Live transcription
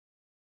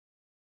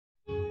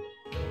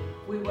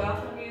We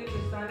welcome you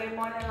to Sunday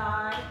Morning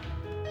Live.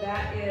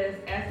 That is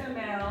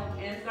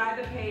SML Inside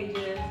the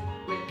Pages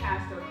with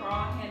Pastor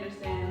Carl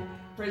Henderson,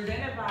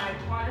 presented by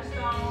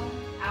Cornerstone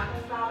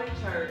Apostolic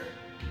Church,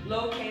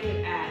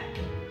 located at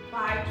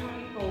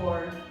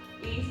 524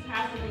 East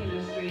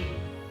Pasadena Street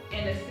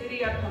in the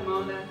city of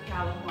Pomona,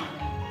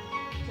 California.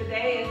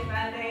 Today is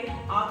Sunday,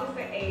 August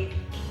the 8th,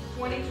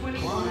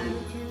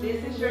 2021.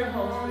 This is your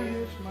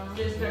hostess,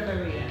 Sister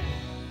Maria.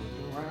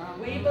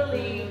 We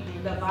believe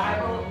the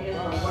Bible is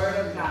the Word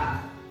of God.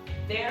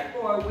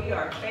 Therefore, we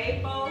are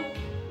faithful,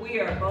 we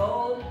are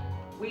bold,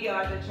 we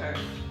are the church.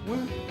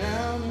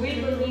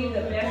 We believe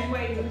the best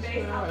way to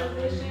face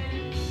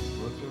opposition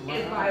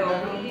is by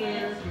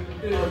obedience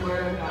through the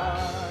Word of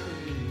God.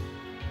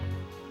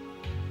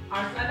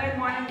 Our Sunday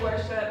morning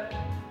worship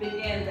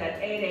begins at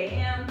 8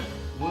 a.m.,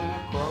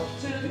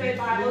 Tuesday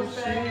Bible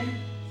study,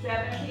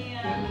 7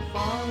 p.m.,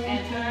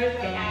 and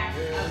Thursday Acts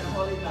of the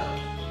Holy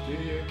Ghost. If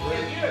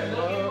you're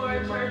looking for a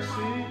church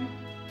home,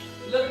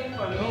 looking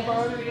for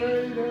ministry,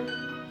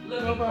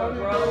 looking for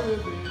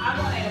growth, I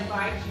want to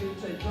invite you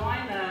to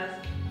join us,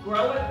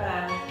 grow with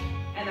us,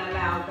 and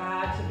allow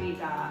God to be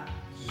God.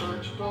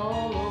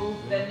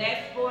 The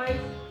next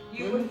voice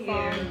you will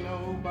hear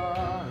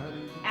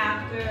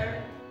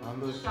after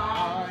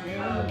songs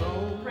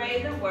of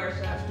praise and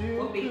worship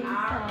will be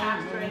our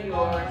pastor and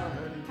yours,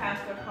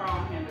 Pastor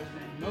Carl Henderson.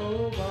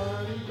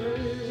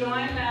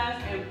 Join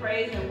us in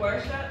praise and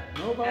worship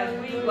as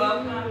we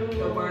welcome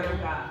the Word of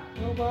God.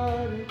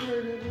 Nobody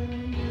greater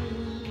than you.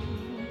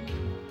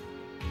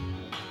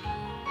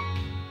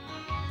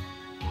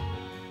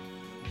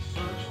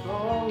 Searched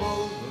all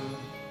over,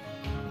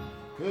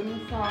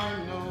 couldn't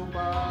find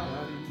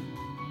nobody.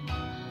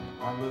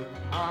 I looked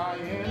high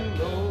and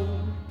low,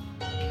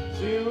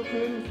 still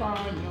couldn't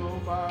find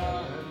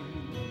nobody.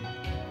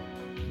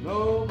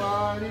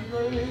 Nobody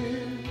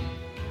great.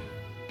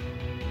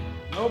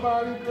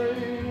 Nobody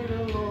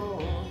greater,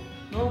 Lord,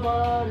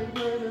 nobody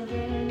greater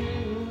than you.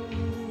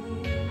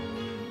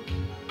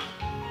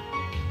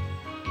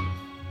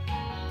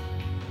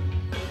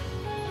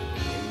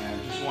 Amen.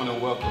 Just want to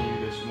welcome you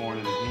this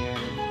morning again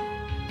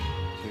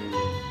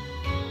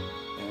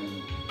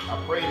and I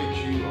pray that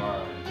you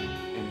are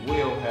and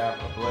will have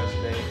a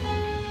blessed day.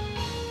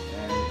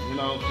 And,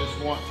 just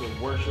want to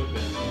worship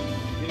and,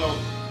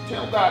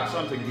 tell God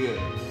something good.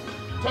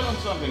 Tell him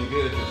something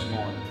good this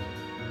morning.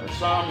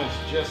 Some is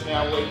just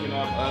now waking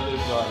up, others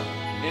are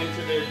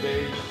into their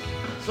day,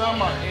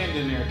 some are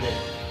ending their day.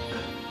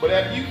 But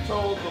have you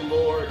told the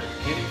Lord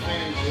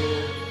anything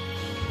good?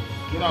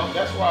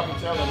 That's why I'm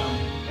telling him,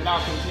 and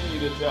I'll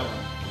continue to tell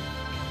him.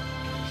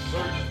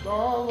 Searched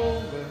all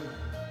over,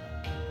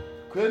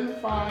 couldn't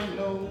find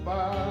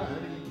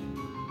nobody.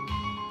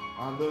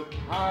 I looked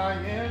high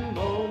and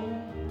low,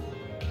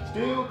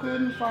 still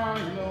couldn't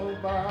find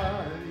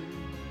nobody.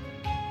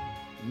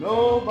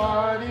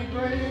 Nobody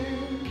great.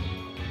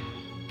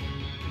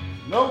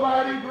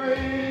 Nobody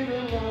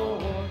greater,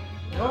 Lord,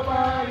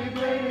 nobody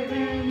greater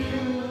than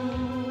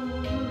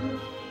you.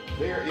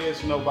 There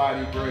is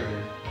nobody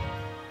greater.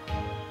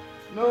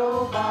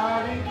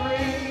 Nobody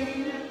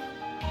greater,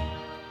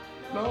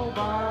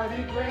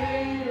 nobody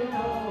greater,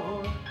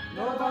 Lord,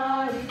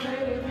 nobody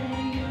greater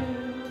than you.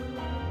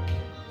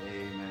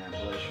 Amen.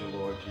 Bless you,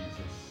 Lord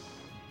Jesus.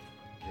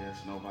 Yes,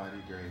 nobody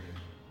greater.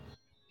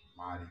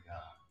 Mighty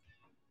God.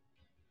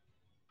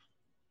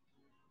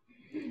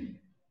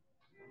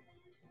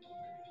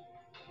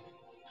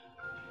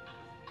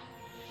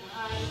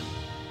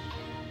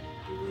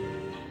 We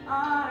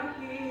are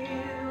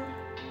healed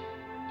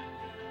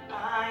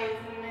by his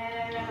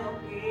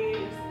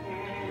nail-pierced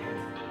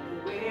hands.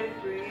 We're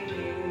free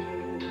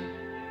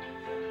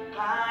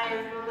by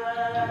his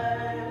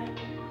blood.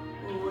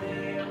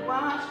 We're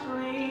washed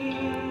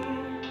clean.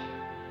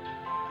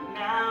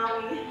 Now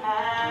we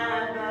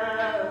have the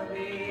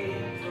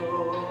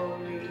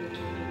victory.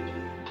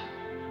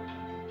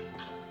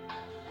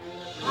 And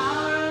the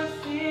power of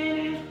sin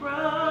is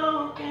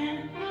broken.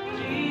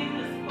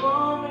 Jesus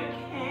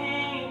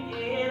overcame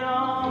it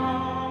all.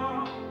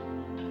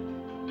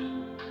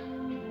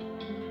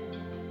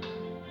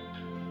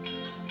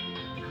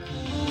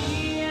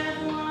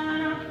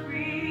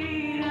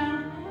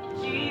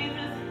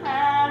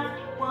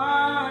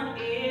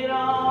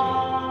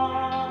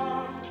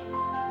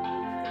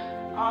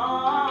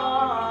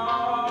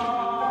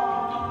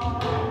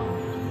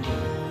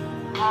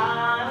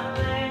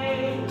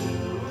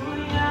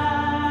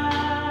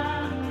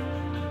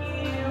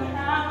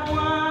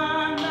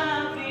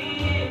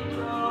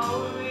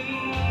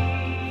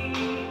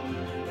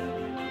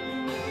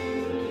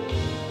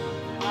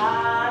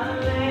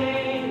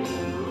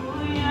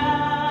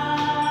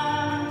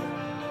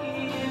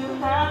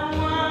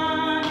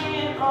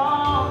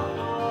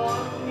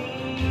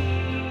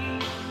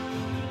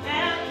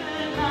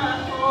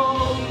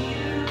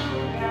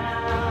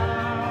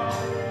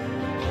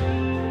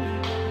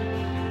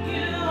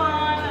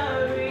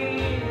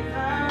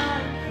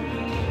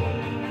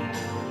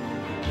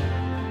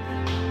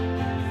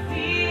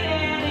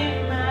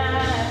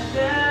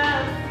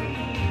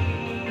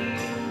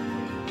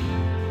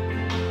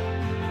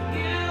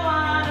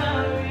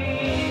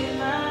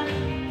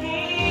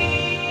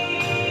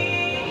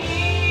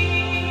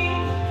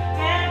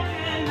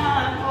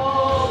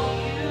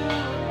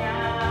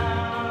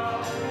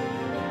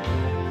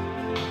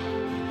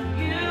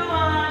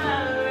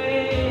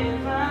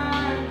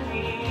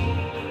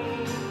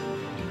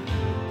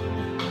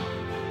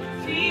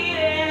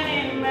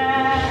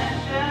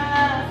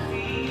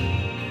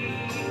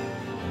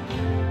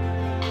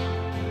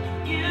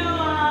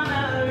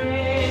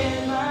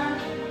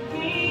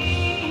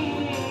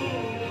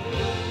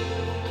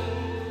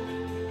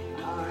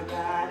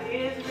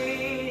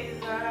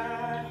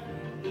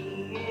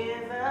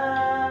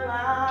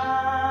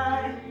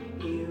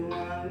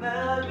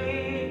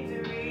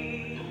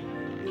 victory.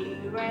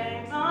 He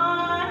reigns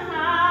on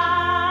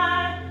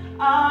high.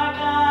 Our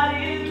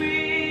God is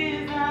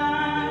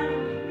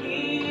risen.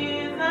 He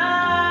is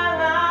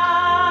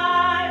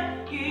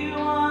alive. He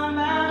won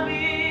the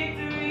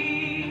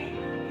victory.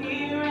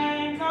 He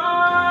reigns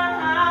on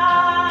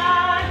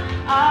high.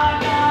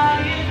 Our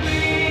God is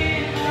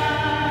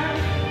risen.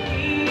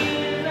 He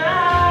is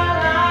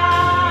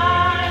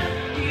alive.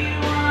 He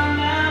won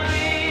the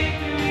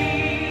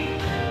victory.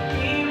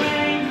 He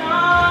reigns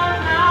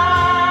on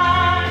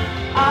high.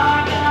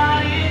 Our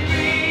God is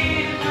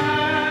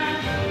risen.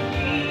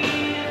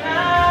 He is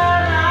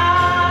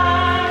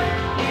alive.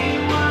 He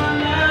won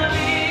the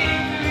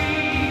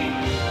victory.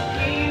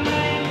 He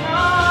reigns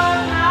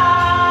on high.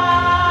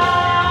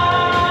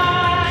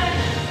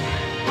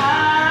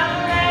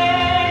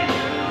 Hallelujah.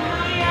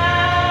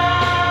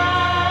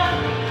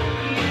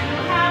 You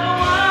have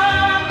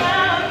won the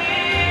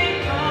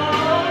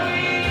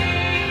victory.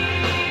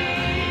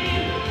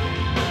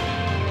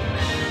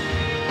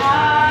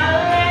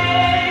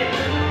 Hallelujah.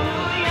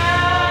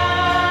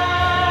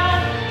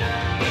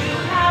 You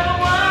have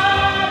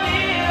won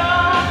it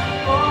all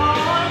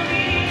for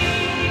me.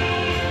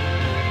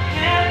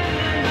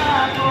 Heaven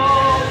not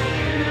hold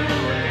you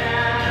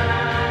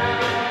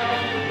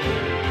down.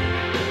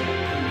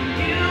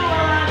 You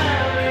are the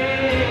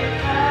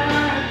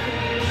risen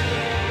King,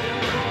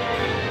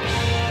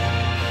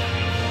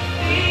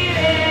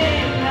 seated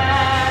in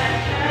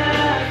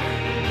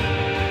majesty.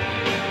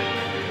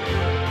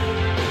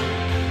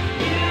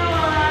 You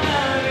are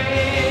the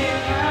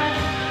risen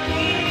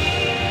King.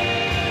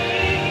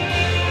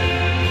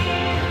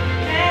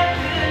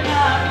 Heaven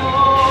not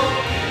hold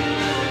you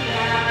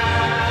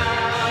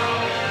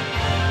down.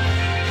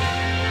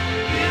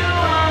 You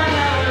are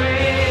the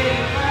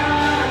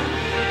risen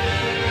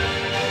King,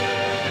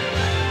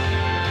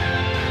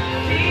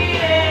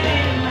 seated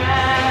in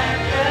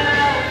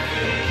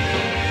majesty.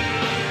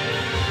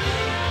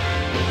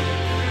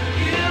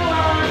 You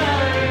are the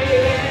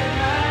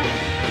risen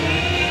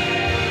King.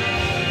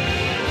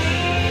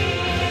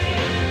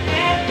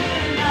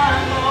 Heaven not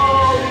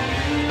hold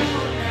you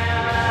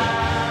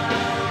down.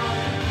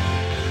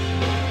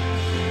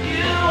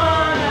 You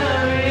are the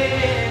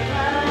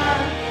risen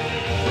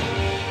King.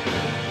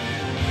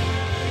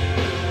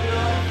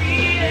 You're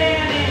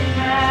seated in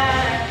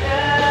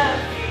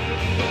majesty.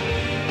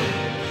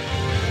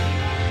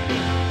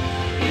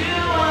 You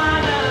are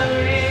the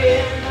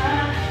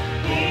risen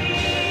King.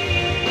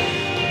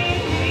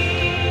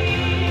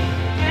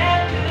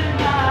 Heaven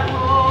not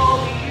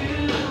hold you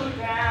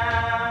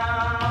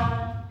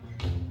down.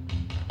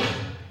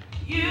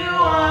 You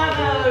are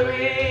the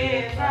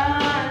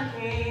risen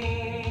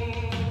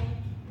King.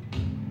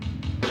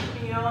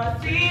 You're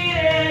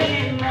seated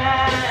in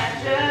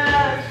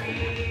majesty.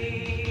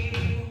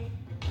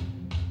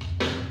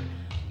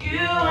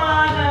 You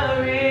are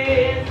the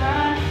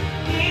risen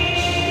King.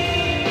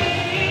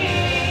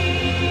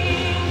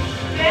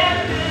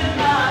 Death could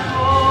not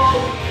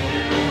hold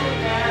you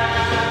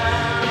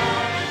down.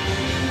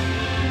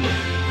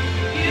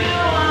 You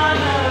are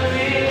the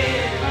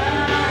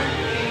risen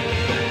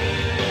King,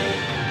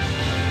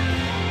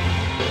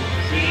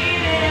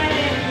 seated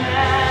in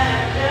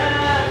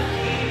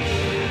majesty.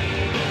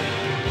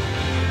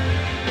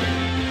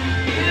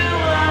 You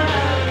are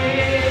the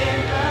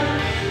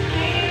risen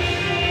King.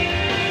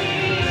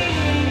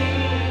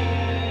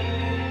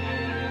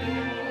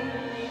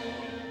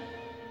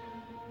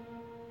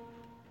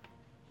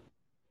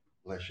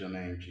 Bless your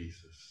name,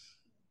 Jesus.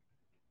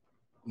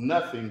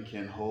 Nothing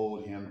can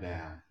hold him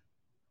down.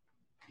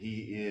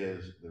 He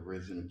is the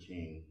risen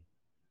King,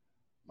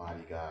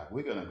 mighty God.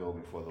 We're going to go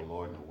before the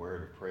Lord in a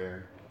word of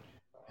prayer,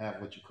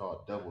 have what you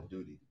call double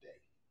duty today,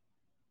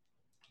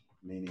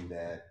 meaning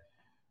that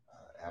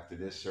after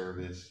this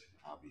service,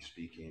 I'll be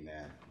speaking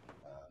at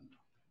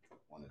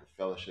one of the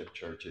fellowship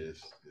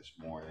churches this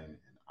morning in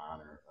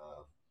honor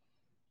of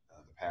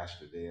the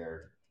pastor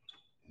there.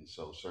 And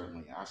so,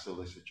 certainly, I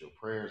solicit your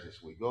prayers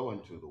as we go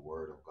into the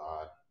Word of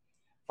God.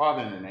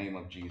 Father, in the name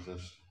of Jesus,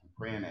 I'm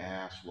praying and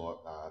ask, Lord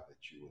God, that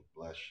you would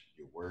bless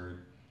your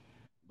Word.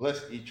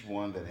 Bless each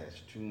one that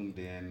has tuned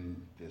in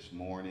this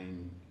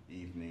morning,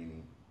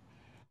 evening,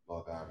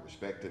 Lord God,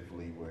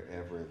 respectively,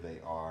 wherever they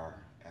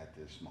are at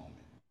this moment.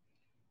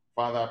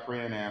 Father, I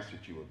pray and ask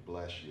that you would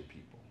bless your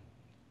people.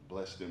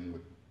 Bless them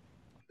with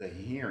the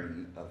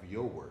hearing of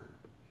your word.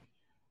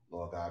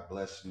 Lord God,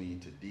 bless me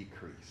to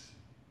decrease,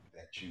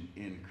 that you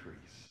increase.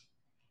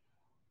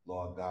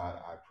 Lord God,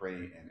 I pray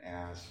and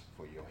ask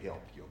for your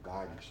help, your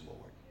guidance,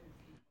 Lord.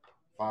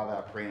 Father,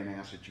 I pray and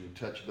ask that you would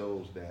touch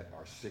those that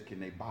are sick in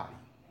their body,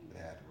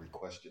 that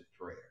requested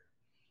prayer.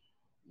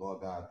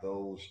 Lord God,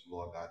 those,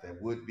 Lord God,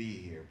 that would be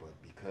here,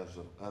 but because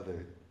of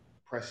other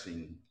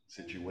pressing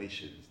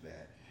situations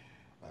that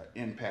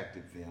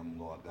impacted them,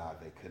 Lord God,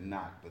 they could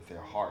not, but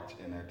their hearts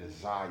and their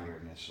desire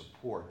and their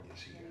support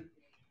is here.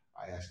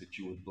 I ask that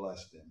you would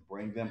bless them,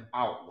 bring them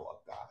out, Lord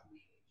God,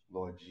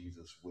 Lord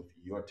Jesus, with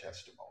your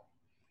testimony.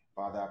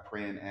 Father, I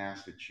pray and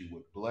ask that you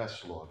would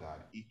bless, Lord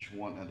God, each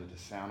one under the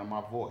sound of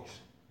my voice.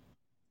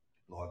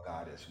 Lord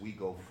God, as we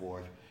go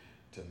forth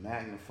to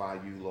magnify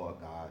you, Lord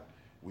God,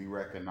 we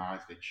recognize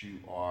that you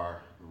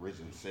are the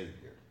risen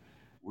Savior.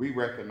 We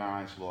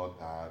recognize, Lord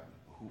God,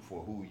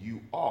 for who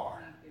you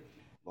are,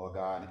 Lord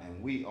God,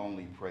 and we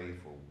only pray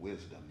for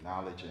wisdom,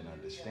 knowledge, and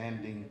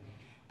understanding,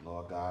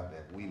 Lord God,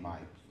 that we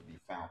might be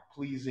found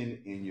pleasing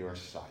in your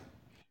sight.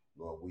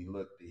 Lord, we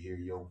look to hear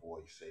your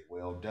voice say,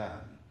 well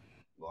done.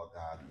 Lord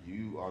God,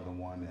 you are the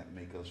one that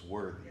make us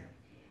worthy,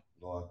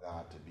 Lord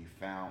God, to be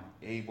found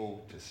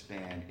able to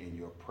stand in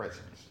your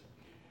presence.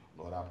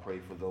 Lord, I pray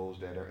for those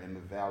that are in the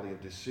valley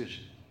of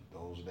decision,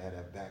 those that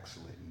have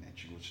backslidden,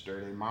 that you would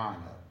stir their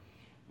mind up.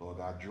 Lord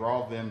God,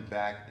 draw them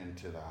back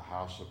into the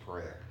house of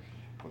prayer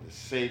for the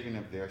saving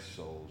of their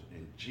souls.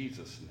 In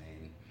Jesus'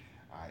 name,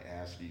 I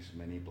ask these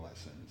many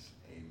blessings.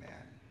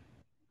 Amen.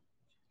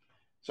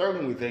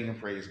 Certainly, we thank and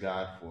praise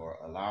God for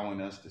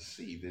allowing us to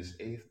see this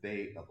 8th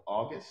day of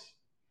August,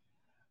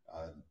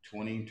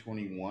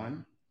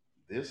 2021.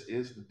 This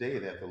is the day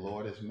that the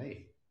Lord has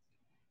made,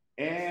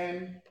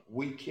 and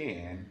we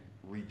can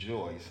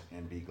rejoice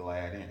and be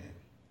glad in it.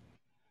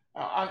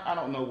 I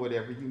don't know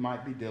whatever you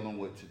might be dealing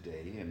with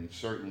today, and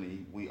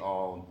certainly we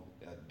all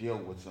deal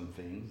with some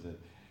things. That,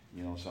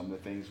 some of the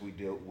things we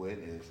deal with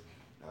is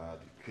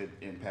could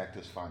impact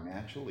us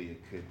financially,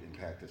 it could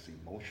impact us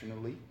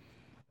emotionally,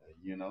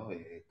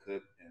 it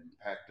could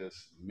impact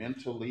us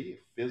mentally,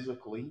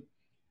 physically,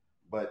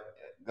 but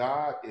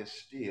God is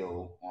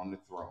still on the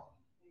throne.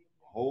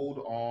 Hold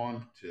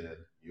on to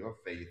your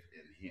faith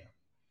in Him.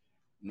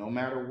 No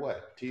matter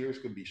what, tears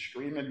could be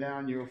streaming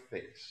down your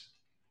face.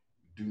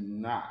 Do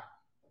not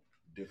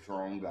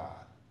dethrone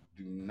God.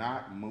 Do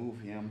not move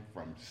Him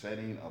from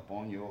setting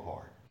upon your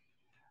heart.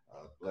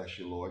 Bless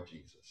you, Lord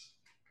Jesus.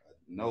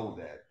 Know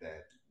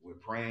that we're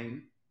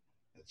praying,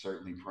 and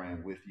certainly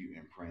praying with you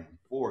and praying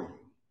for you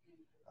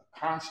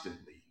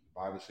constantly. The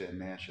Bible said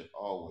man should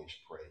always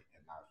pray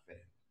and not faint.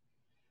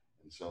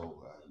 And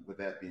so, with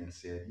that being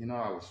said,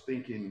 I was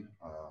thinking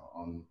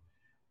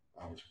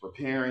I was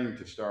preparing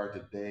to start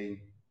the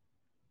day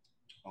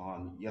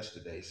on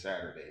yesterday,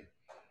 Saturday,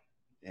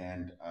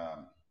 and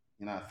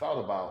I thought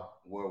about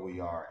where we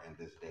are in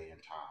this day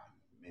and time.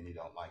 Many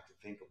don't like to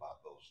think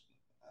about those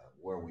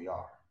where we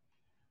are,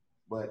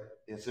 but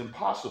it's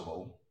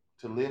impossible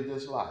to live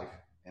this life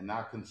and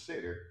not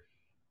consider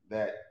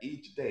that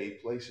each day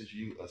places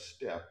you a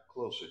step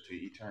closer to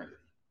eternity.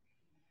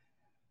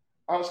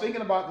 I was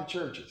thinking about uh,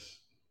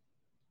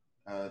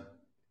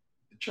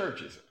 the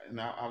churches,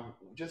 and I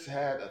just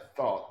had a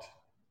thought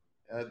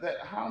that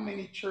how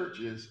many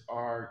churches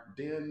are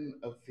den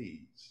of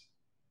thieves?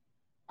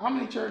 How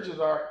many churches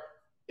are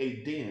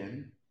a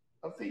den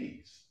of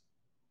thieves?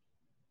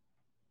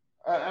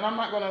 And I'm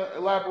not going to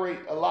elaborate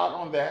a lot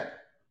on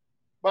that,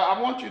 but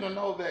I want you to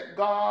know that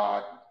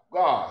God,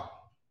 God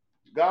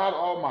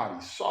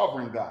Almighty,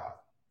 sovereign God,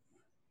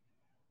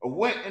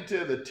 went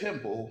into the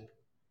temple,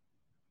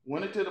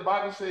 the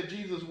Bible said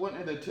Jesus went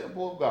into the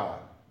temple of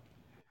God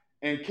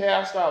and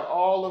cast out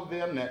all of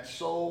them that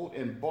sold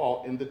and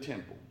bought in the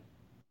temple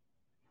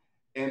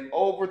and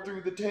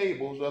overthrew the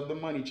tables of the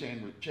money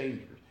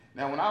changers.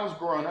 Now, when I was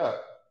growing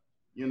up,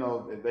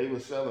 if they were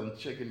selling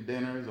chicken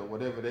dinners or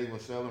whatever they were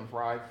selling,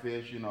 fried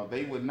fish,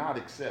 they would not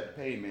accept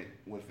payment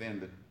within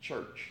the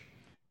church.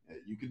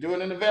 You could do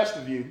it in the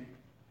vestibule,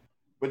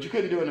 but you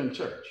couldn't do it in the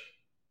church.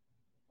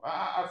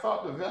 I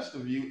thought the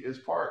vestibule is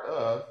part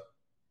of,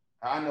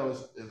 I know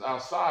it's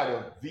outside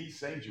of the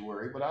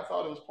sanctuary, but I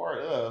thought it was part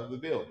of the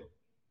building.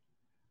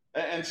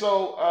 And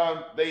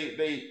so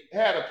they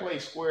had a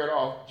place squared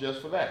off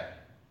just for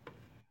that.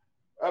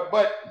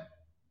 But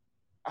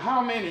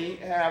how many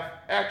have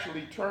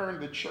actually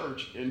turned the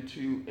church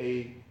into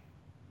a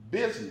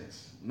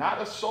business, not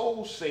a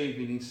soul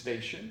saving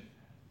station,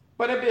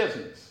 but a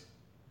business?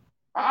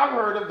 I've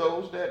heard of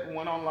those that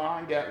went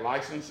online, got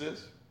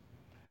licenses,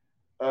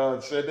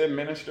 said they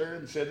minister,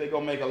 and said they're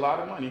going to make a lot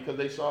of money because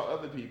they saw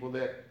other people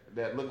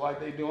that look like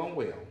they're doing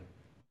well.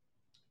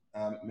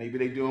 Maybe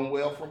they're doing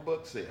well from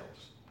book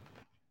sales.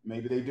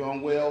 Maybe they're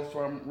doing well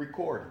from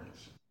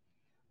recordings,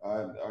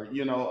 or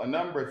a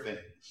number of things.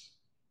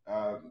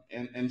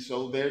 And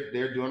so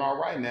they're doing all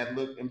right, and that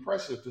looked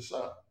impressive to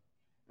some.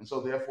 And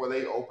so therefore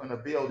they open a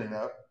building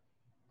up,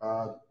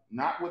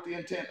 not with the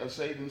intent of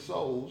saving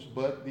souls,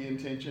 but the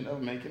intention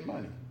of making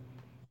money.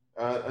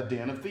 A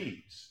den of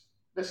thieves.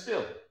 They're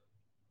still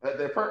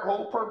their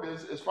whole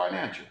purpose is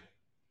financial.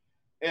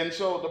 And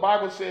so the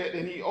Bible said,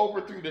 and he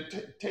overthrew the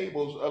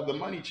tables of the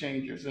money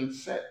changers and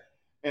set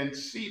and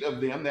seat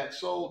of them that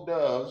sold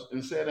doves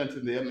and said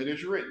unto them, it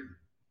is written.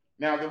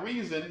 Now, the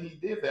reason he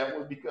did that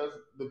was because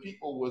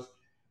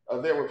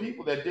there were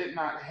people that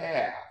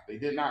they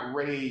did not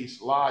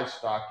raise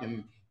livestock,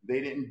 and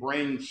they didn't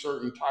bring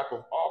certain type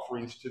of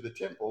offerings to the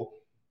temple.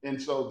 And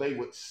so they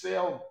would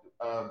sell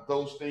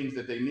those things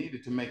that they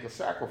needed to make a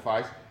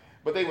sacrifice,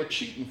 but they were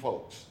cheating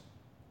folks.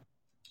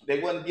 They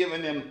wasn't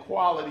giving them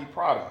quality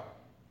product.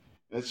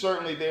 And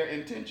certainly their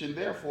intention,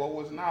 therefore,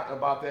 was not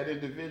about that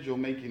individual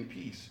making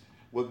peace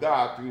with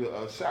God through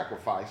a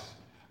sacrifice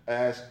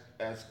as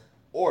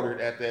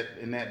ordered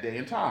in that day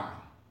and time.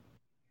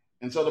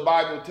 And so the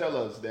Bible tells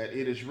us that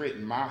it is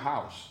written, my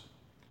house,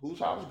 whose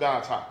house?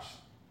 God's house,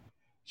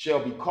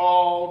 shall be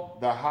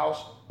called the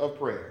house of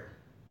prayer.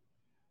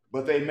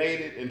 But they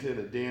made it into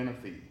the den of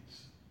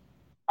thieves.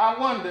 I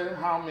wonder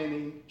how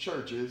many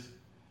churches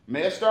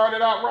may have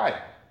started out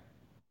right,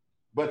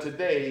 but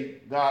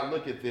today God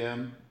look at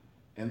them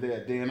and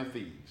they're a den of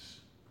thieves.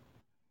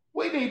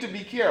 We need to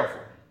be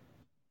careful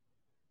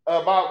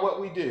about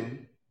what we do,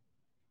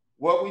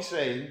 what we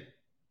say,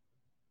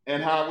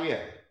 and how we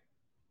act.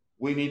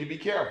 We need to be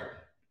careful.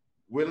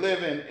 We're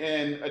living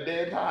in a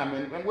day and time,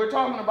 and we're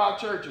talking about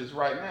churches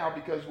right now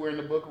because we're in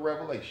the book of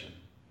Revelation.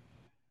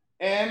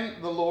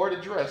 And the Lord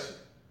addressed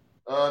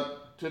to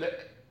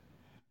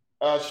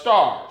the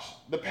stars,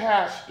 the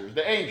pastors,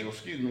 the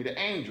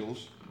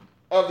angels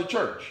of the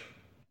church.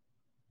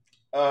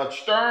 A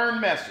stern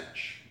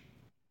message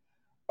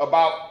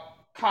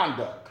about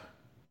conduct,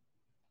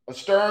 a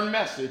stern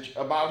message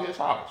about his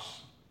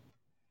house.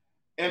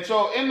 And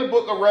so in the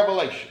book of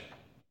Revelation,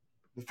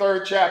 the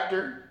 3rd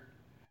chapter,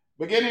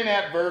 beginning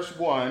at verse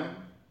 1,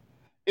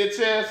 it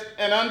says,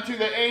 and unto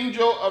the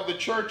angel of the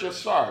church of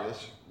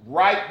Sardis,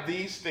 write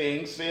these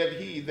things, saith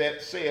he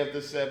that saith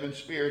the 7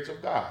 spirits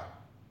of God,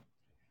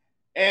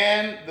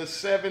 and the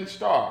 7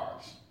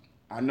 stars.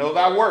 I know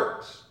thy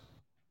works,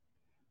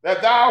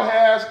 that thou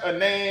hast a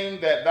name,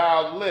 that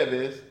thou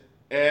livest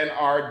and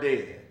art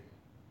dead.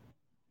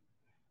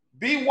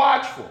 Be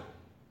watchful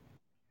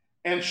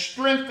and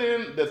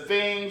strengthen the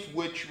things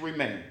which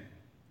remain,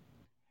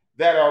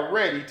 that are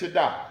ready to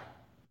die.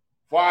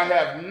 For I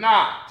have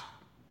not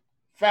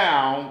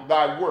found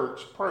thy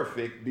works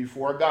perfect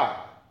before God.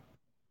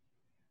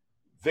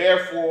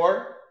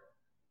 Therefore,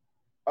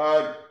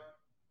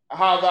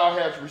 how thou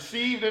hast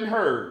received and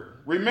heard,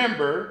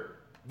 remember,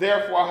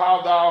 therefore,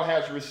 how thou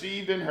hast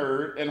received and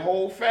heard, and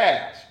hold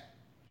fast,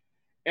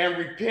 and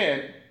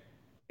repent.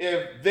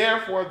 If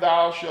therefore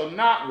thou shalt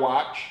not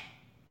watch,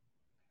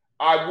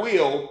 I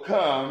will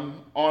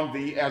come on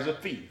thee as a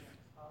thief,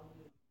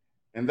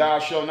 and thou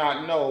shalt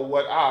not know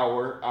what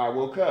hour I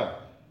will come.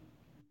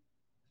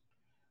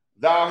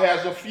 Thou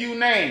hast a few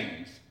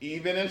names,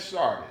 even in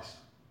Sardis,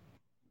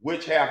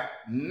 which have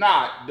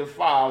not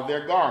defiled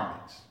their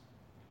garments,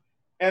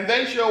 and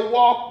they shall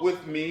walk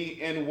with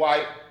me in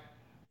white,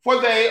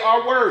 for they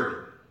are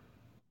worthy.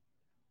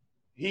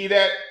 He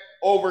that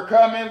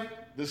overcometh,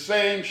 the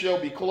same shall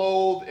be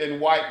clothed in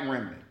white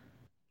raiment,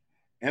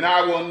 and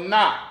I will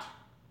not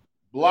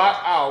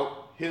blot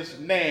out his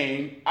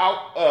name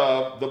out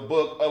of the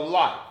book of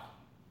life,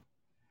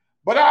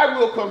 but I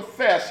will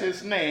confess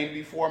his name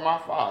before my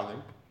Father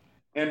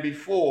and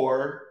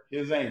before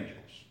his angels.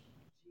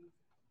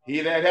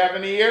 He that hath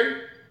an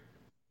ear,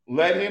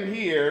 let him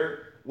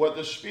hear what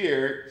the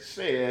Spirit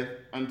saith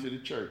unto the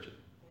churches.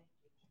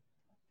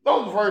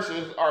 Those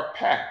verses are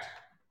packed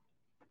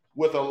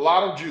with a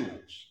lot of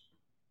jewels,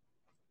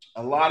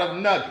 a lot of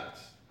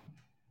nuggets,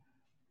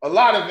 a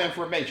lot of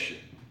information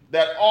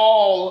that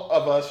all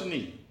of us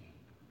need.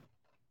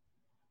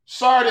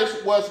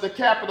 Sardis was the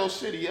capital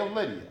city of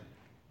Lydia,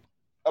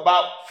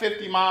 about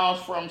 50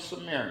 miles from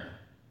Smyrna.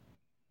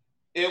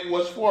 It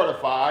was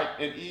fortified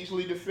and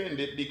easily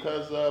defended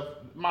because of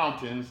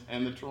mountains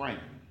and the terrain.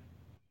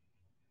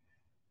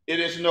 It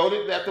is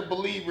noted that the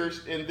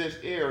believers in this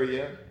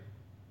area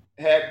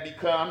had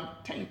become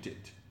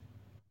tainted,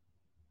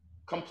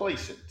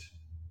 complacent.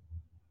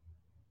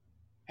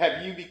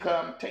 Have you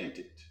become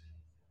tainted?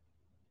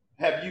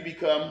 Have you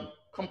become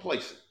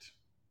complacent?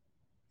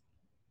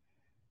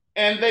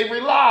 And they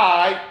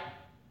relied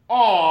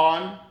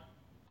on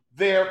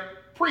their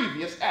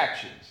previous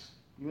actions.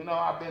 You know,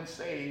 I've been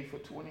saved for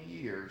 20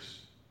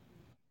 years.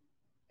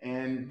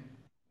 And,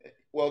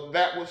 well,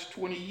 that was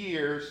 20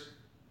 years.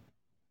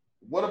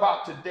 What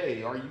about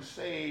today? Are you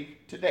saved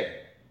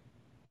today?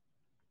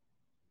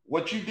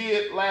 What you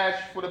did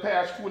for the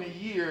past 20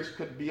 years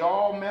could be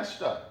all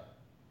messed up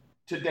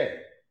today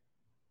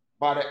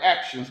by the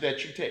actions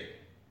that you take,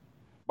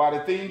 by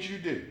the things you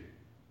do,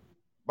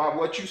 by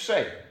what you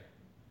say,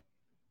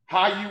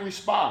 how you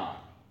respond.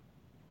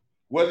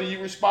 Whether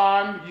you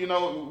respond, you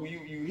know,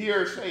 you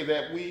hear us say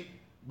that we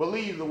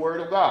believe the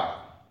word of God.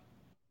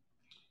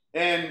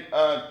 And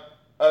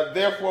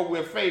therefore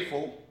we're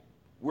faithful,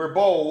 we're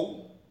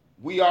bold,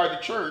 we are the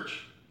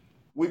church.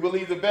 We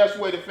believe the best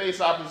way to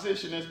face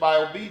opposition is by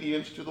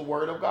obedience to the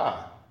word of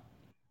God.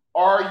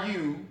 Are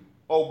you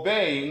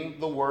obeying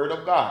the word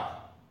of God?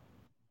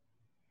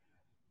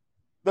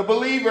 The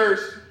believers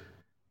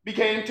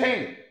became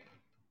tainted,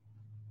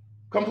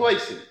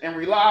 complacent, and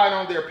relied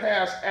on their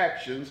past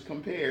actions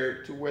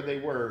compared to where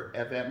they were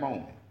at that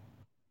moment.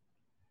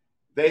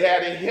 They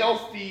had a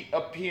healthy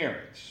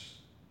appearance,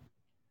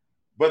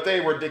 but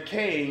they were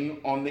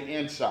decaying on the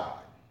inside.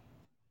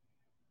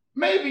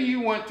 Maybe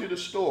you went to the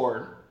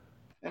store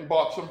and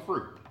bought some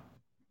fruit.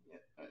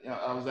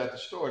 I was at the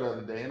store the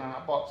other day and I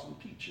bought some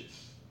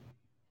peaches.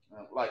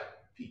 I like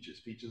peaches.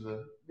 Peaches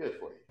are good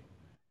for you,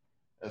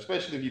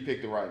 especially if you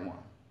pick the right one.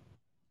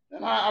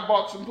 And I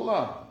bought some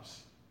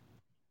plums.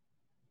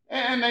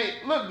 And they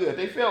looked good.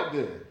 They felt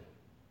good.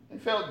 They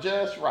felt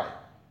just right.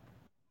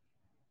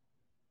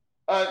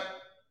 Uh,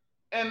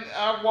 and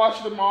I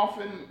watched them off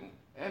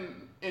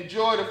and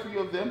enjoyed a few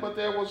of them, but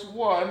there was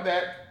one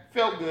that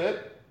felt good.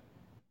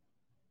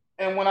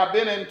 And when I've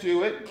been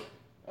into it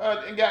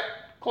and got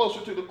closer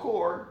to the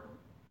core,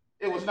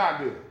 it was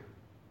not good.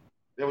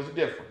 There was a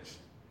difference.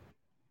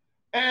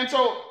 And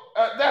so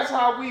that's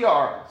how we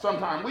are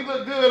sometimes. We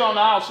look good on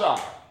the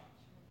outside,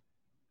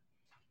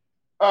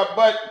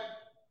 but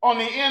on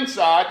the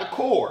inside, the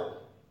core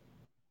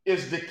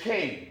is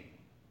decaying.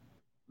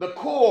 The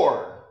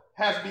core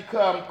has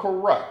become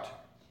corrupt.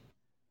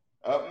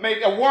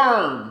 Maybe a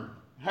worm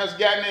has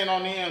gotten in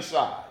on the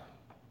inside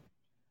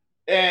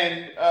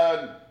and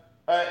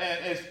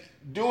it's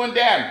doing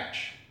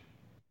damage.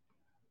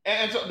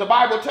 And so the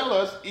Bible tells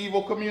us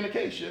evil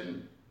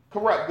communication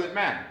corrupt good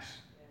manners.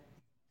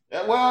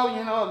 Well,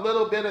 you know, a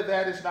little bit of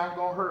that is not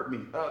going to hurt me.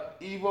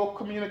 Evil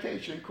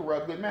communication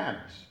corrupt good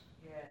manners.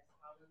 Yes.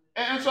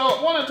 And so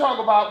I want to talk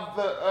about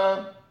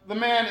the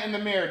man in the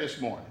mirror this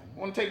morning. I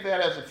want to take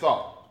that as a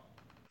thought.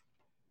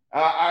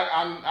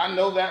 I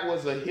know that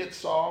was a hit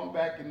song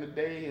back in the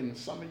day, and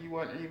some of you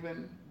weren't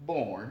even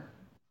born.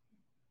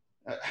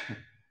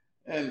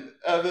 And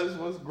others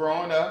was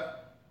growing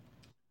up.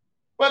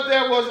 But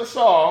there was a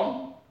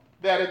song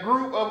that a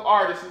group of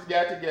artists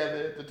got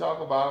together to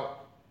talk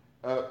about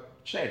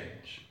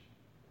change.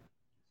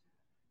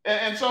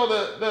 And so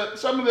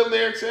some of the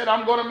lyrics said,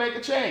 I'm going to make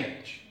a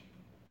change.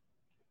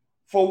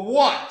 For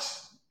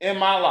once in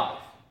my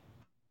life,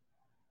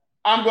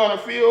 I'm going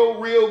to feel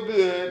real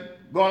good,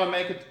 going to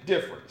make a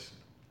difference,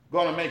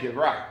 going to make it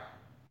right.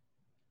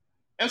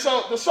 And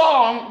so the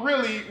song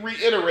really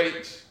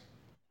reiterates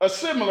a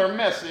similar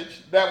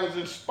message that was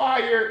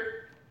inspired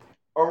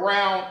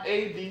around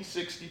AD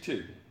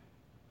 62.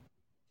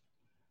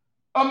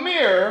 A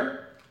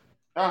mirror,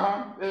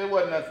 it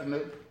wasn't nothing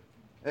new.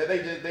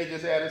 They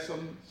just added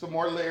some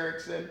more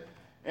lyrics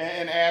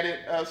and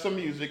added some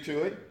music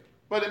to it.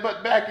 But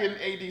back in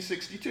AD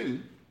 62,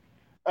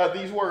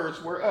 these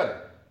words were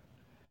uttered.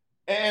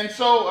 And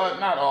so,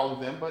 not all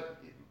of them,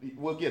 but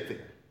we'll get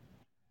there.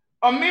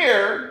 A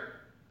mirror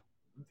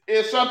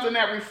is something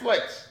that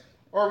reflects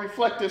or a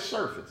reflective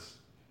surface.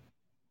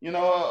 You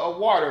know, a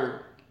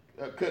water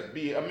could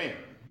be a mirror.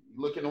 You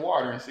look in the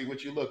water and see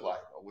what you look like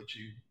or what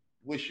you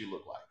wish you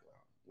looked like.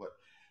 What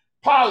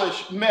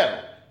polished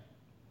metal,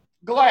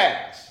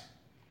 glass.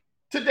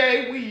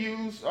 Today we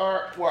use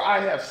I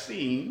have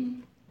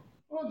seen,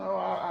 oh no,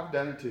 I've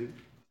done it too.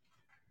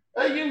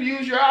 You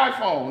use your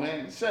iPhone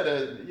instead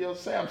of your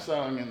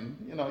Samsung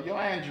and your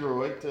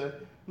Android to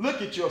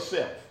look at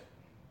yourself.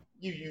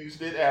 You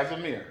used it as a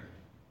mirror.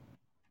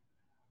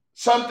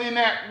 Something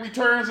that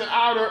returns an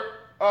outer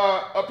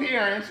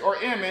appearance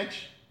or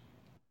image,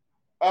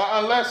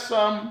 unless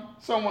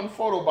someone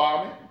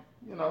photobomb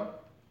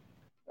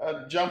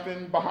it,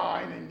 jumping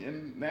behind,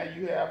 and now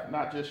you have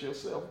not just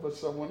yourself but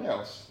someone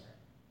else.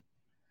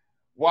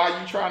 While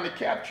you're trying to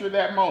capture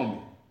that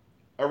moment,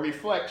 a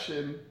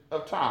reflection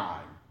of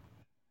time.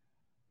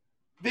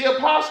 The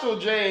Apostle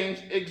James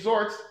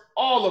exhorts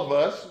all of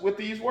us with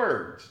these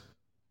words.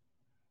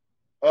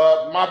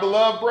 My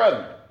beloved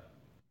brethren,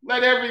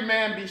 let every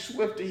man be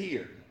swift to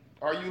hear.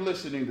 Are you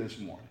listening this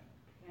morning?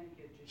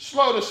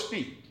 Slow to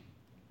speak.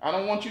 I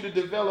don't want you to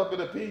develop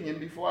an opinion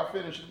before I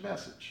finish the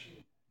message.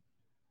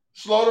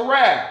 Slow to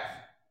wrath.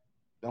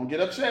 Don't get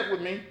upset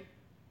with me.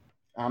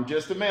 I'm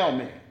just a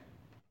mailman.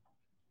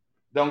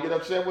 Don't get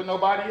upset with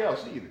nobody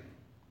else either.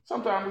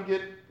 Sometimes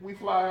we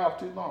fly off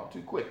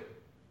too quick.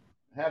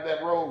 Have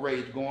that road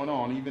rage going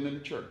on even in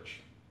the church.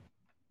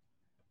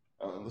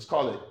 Let's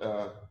call it,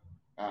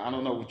 I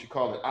don't know what you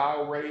call it,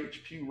 aisle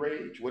rage, pew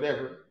rage,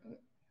 whatever.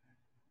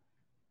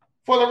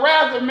 For the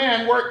wrath of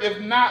man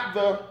worketh not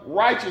the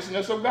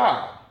righteousness of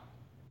God.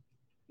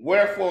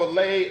 Wherefore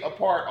lay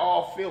apart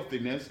all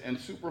filthiness and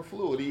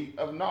superfluity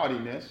of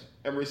naughtiness,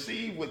 and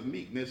receive with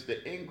meekness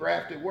the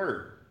engrafted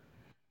word,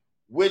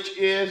 which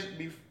is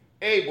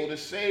able to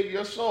save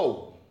your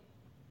soul.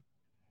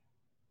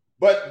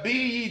 But be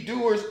ye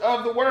doers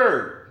of the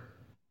word,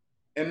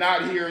 and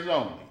not hearers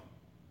only.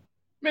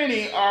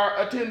 Many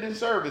are attending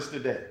service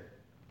today,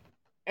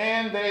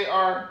 and they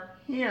are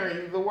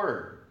hearing the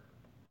word,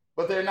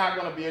 but they're not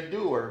going to be a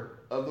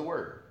doer of the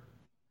word.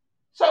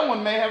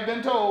 Someone may have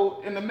been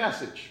told in the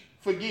message,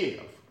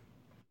 forgive,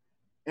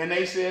 and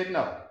they said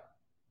no.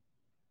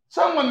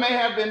 Someone may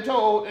have been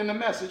told in the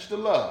message to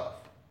love,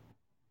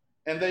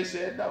 and they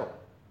said no.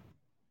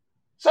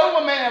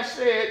 Someone may have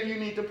said you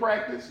need to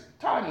practice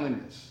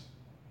timeliness,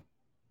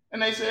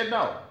 and they said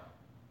no.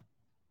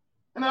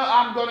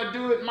 I'm going to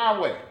do it my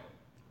way.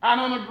 I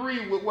don't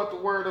agree with what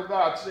the word of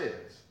God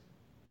says.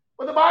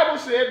 But the Bible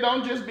said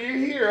don't just be a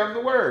hearer of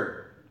the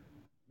word.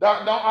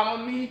 I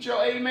don't need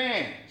your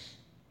amens.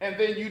 And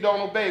then you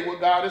don't obey what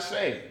God is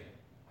saying.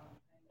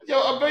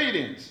 Your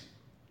obedience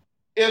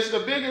is the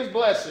biggest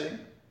blessing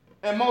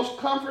and most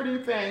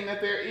comforting thing that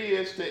there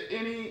is to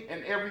any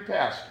and every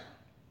pastor.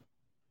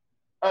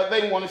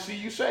 They want to see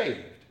you saved.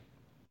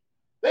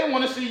 They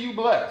want to see you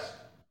blessed.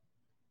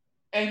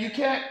 And you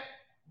can't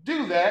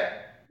do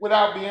that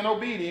without being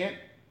obedient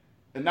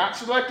and not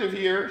selective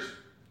hearers,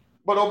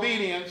 but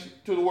obedience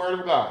to the word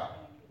of God.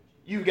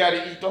 You've got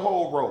to eat the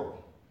whole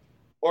roll,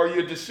 or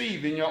you're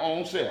deceiving your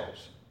own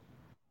selves.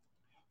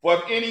 For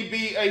if any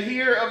be a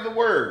hearer of the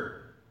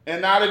word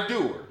and not a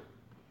doer,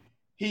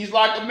 he's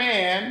like a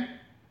man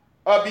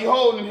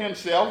beholding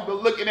himself,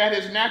 but looking at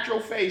his natural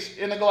face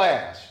in a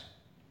glass.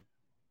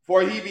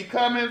 For he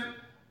becometh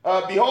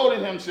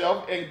beholding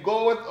himself and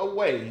goeth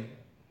away,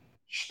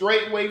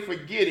 straightway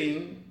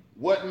forgetting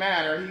what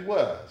manner he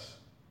was.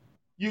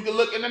 You can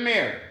look in the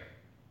mirror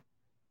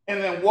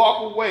and then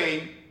walk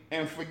away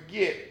and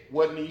forget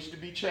what needs to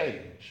be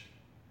changed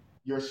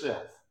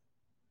yourself.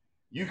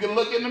 You can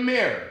look in the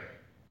mirror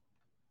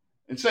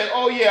and say,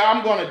 oh yeah,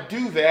 I'm going to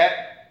do that,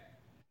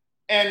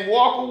 and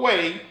walk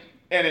away,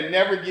 and it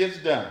never gets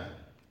done.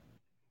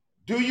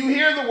 Do you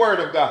hear the word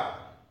of God?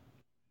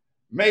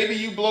 Maybe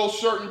you blow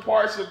certain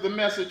parts of the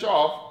message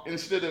off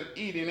instead of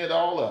eating it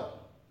all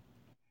up.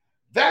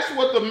 That's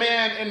what the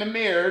man in the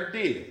mirror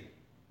did.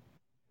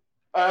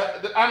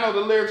 I know the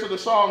lyrics of the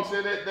song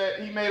said that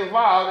he made a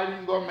vow that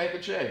he's going to make a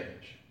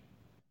change.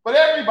 But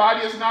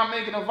everybody is not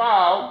making a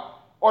vow,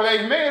 or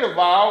they made a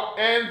vow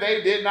and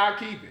they did not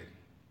keep it.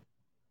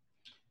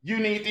 You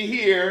need to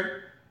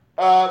hear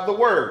the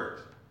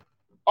word.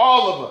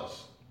 All of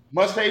us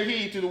must take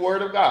heed to the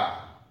word of God.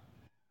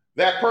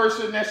 That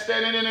person that's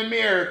standing in the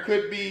mirror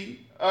could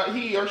be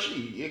he or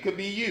she. It could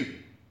be you.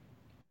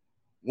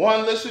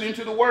 One listening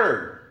to the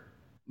word,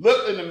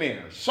 looked in the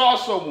mirror, saw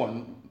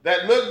someone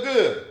that looked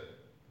good.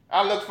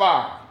 I look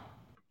fine.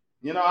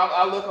 You know,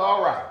 I look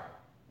all right.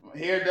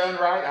 Hair done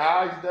right,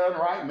 eyes done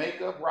right,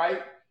 makeup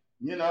right.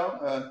 You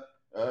know,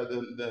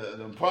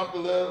 the pump a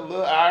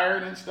little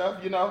iron and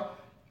stuff. You know,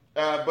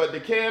 but the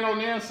can on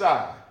the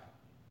inside.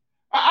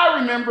 I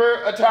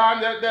remember a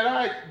time that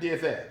I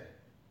did that.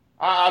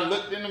 I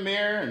looked in the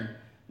mirror and,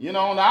 you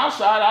know, on the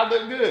outside, I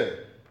looked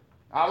good.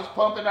 I was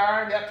pumping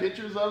iron, got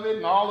pictures of it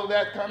and all of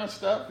that kind of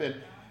stuff. And,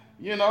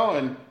 you know,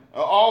 and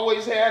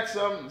always had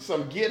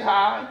some get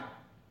high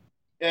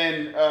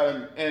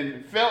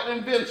and felt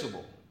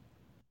invincible,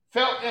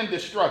 felt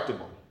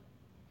indestructible,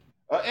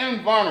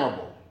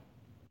 invulnerable,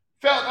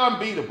 felt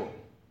unbeatable.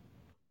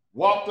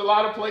 Walked a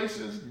lot of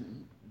places,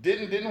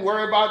 didn't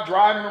worry about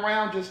driving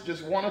around,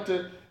 just wanted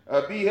to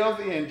be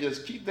healthy and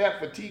just keep that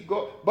fatigue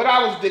going. But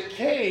I was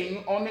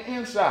decaying on the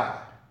inside.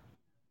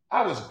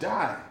 I was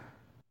dying.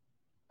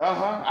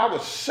 I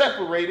was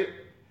separated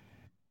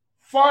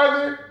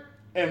farther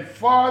and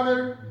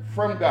farther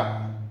from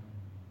God.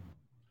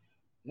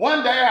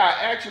 One day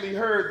I actually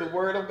heard the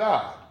word of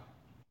God.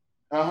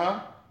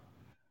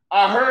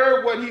 I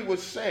heard what he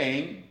was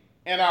saying,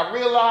 and I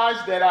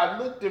realized that I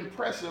looked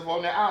impressive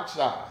on the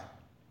outside,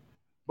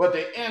 but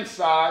the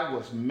inside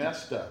was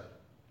messed up.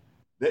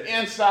 The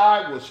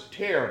inside was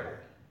terrible.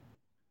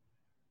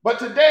 But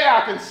today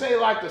I can say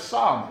like the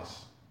psalmist,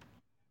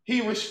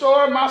 he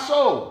restored my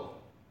soul.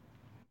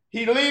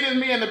 He leadeth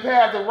me in the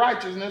path of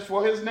righteousness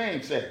for his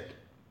name's sake.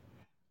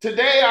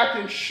 Today I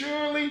can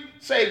surely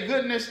say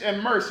goodness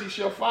and mercy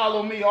shall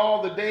follow me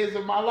all the days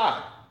of my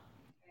life.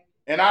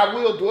 And I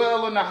will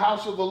dwell in the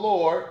house of the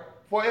Lord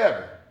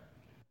forever.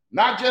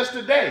 Not just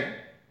today,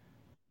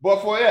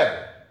 but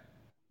forever.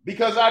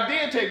 Because I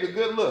did take a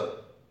good look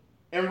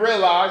and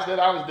realized that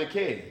I was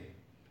decaying.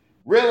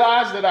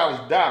 Realized that I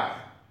was dying.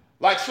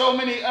 Like so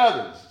many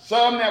others,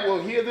 some that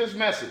will hear this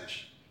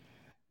message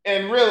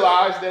and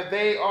realize that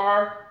they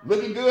are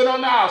looking good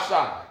on the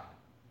outside.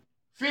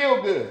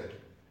 Feel good.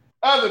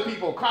 Other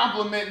people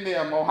complimenting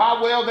them on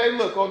how well they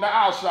look on the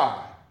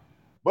outside.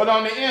 But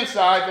on the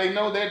inside, they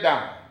know they're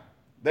dying.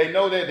 They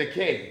know they're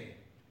decaying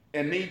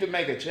and need to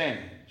make a change.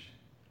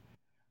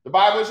 The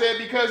Bible said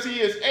because he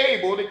is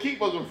able to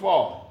keep us from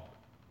falling.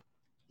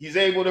 He's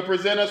able to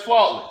present us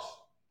faultless.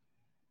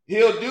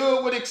 He'll do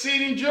it with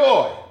exceeding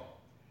joy.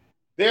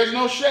 There's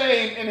no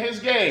shame in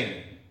his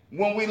game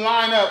when we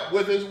line up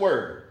with his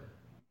word.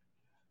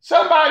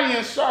 Somebody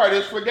in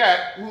Sardis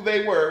forgot who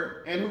they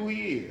were and who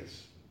he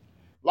is.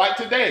 Like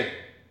today,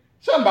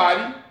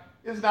 somebody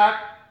is not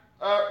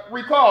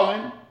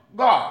recalling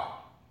God.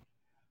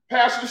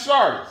 Pastor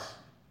Sardis,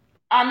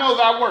 I know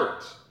thy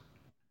works,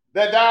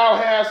 that thou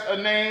hast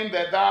a name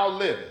that thou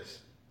livest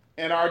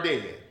and are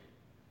dead.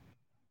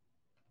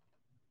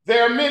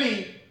 There are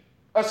many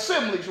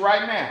assemblies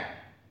right now,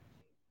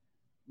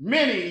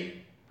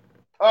 many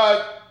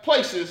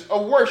places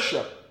of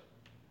worship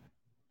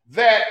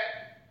that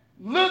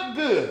look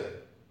good.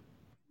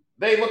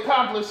 They've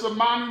accomplished some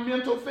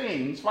monumental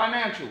things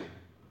financially.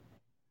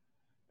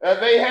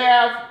 They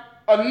have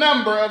a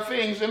number of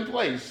things in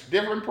place,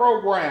 different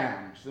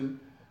programs and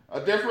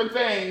different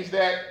things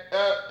that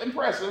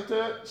impressive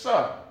to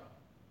some.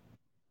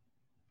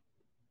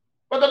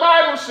 But the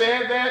Bible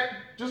said that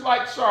just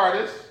like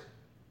Sardis,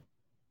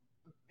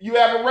 you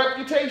have a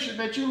reputation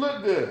that you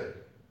look good,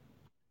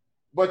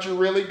 but you're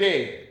really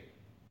dead.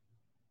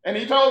 And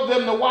he told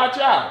them to watch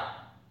out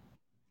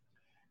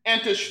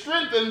and to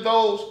strengthen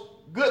those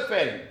good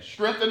things,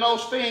 strengthen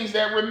those things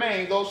that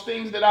remain, those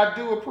things that I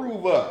do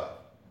approve of.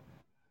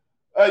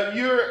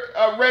 You're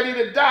ready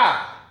to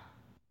die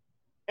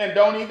and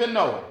don't even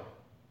know it.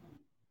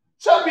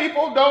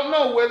 people don't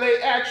know where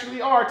they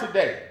actually are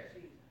today.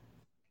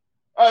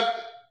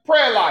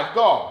 Prayer life,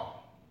 gone.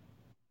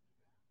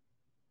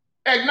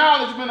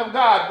 Acknowledgement of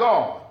God,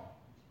 gone.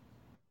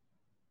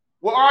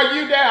 Will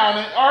argue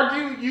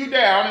you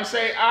down and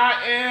say,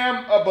 I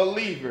am a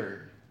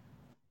believer.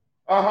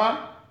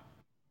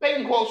 They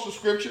can quote some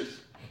scriptures.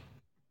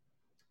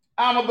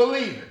 I'm a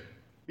believer.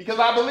 Because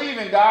I believe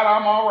in God,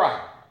 I'm all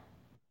right.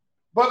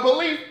 But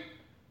belief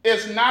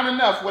is not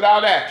enough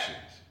without actions.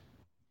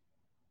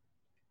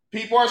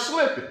 People are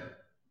slipping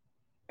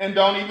and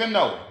don't even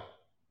know it.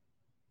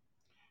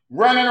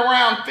 Running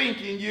around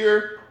thinking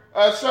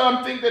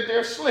some think that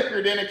they're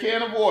slicker than a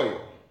can of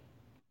oil.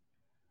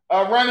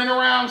 Running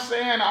around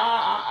saying,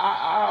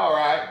 all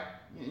right.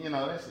 You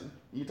know,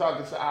 you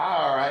talk to,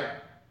 all right.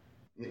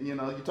 You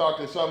know, you talk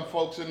to some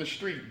folks in the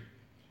street.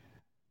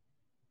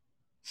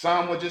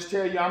 Some will just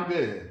tell you, I'm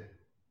good.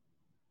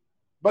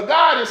 But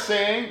God is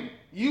saying,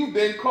 you've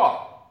been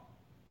caught.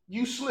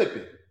 You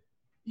slipping.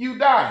 You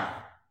dying.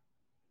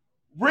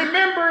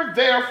 Remember,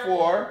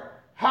 therefore,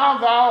 how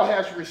thou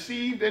hast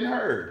received and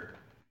heard,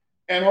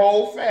 and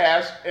hold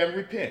fast and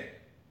repent.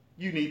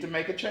 You need to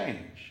make a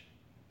change.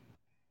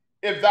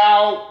 If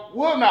thou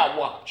will not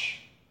watch,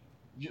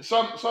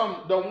 some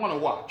don't want to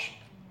watch.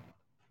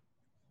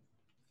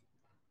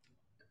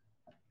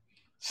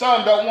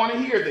 Some don't want to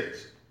hear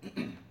this.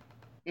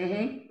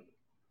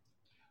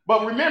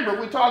 But remember,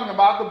 we're talking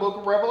about the book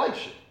of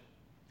Revelation.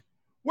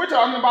 We're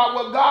talking about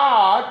what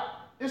God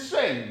is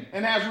saying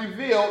and has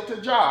revealed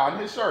to John,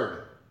 his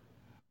servant,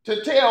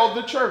 to tell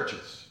the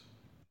churches.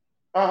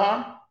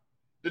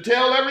 To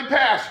tell every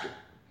pastor.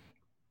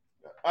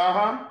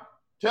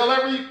 Tell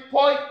every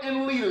point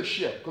in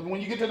leadership. Because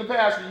when you get to the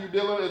pastor, you're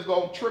dealing, it's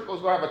going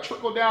to have a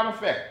trickle-down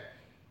effect.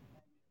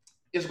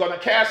 It's going to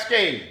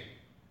cascade.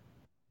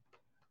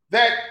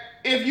 That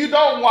if you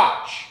don't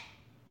watch,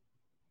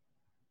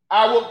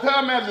 I will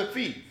come as a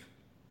thief.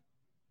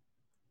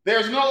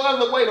 There's no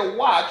other way to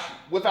watch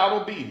without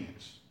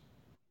obedience.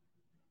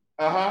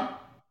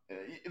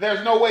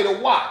 There's no way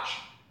to watch.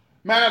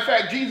 Matter of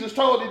fact, Jesus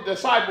told the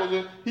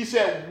disciples, he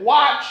said,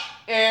 watch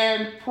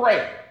and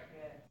pray.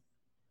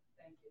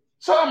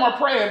 Some are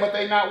praying, but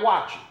they're not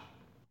watching.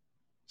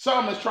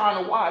 Some is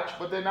trying to watch,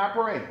 but they're not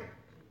praying.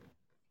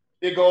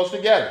 It goes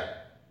together.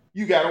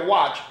 You got to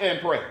watch and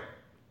pray.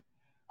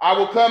 I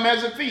will come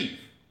as a thief,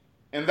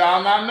 and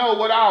thou not know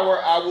what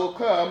hour I will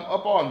come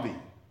upon thee.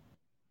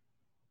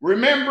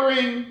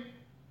 Remembering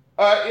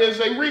is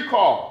a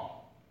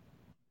recall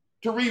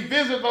to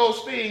revisit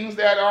those things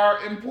that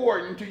are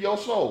important to your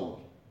soul.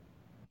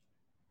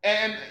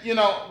 And, you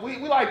know, we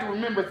like to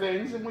remember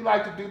things, and we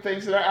like to do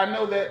things that I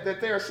know that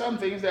there are some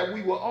things that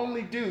we will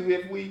only do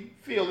if we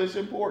feel it's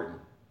important.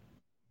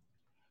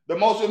 The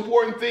most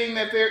important thing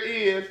that there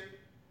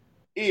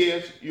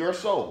is your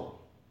soul.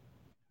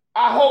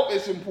 I hope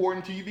it's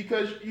important to you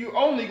because you're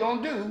only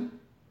going to do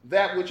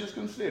that which is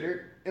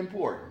considered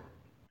important.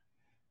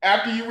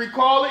 After you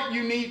recall it,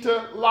 you need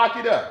to lock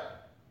it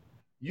up.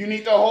 You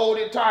need to hold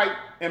it tight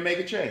and make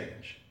a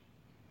change.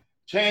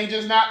 Change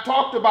is not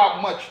talked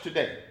about much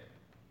today.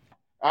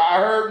 I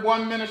heard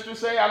one minister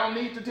say, I don't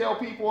need to tell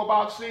people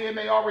about sin.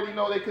 They already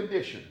know their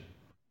condition.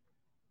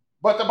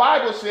 But the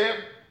Bible said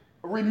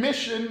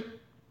remission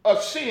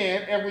of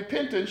sin and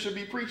repentance should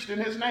be preached in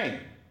his name.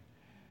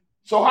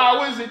 So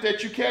how is it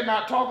that you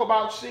cannot talk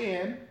about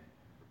sin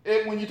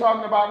when you're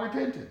talking about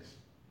repentance?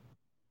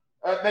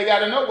 They got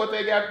to know what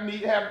they have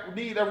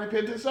need of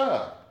repentance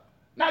of.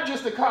 Not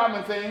just the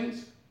common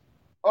things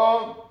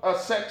of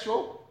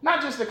sexual,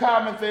 not just the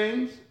common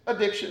things,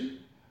 addiction,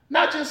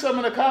 not just some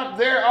of the common,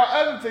 there are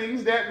other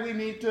things that we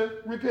need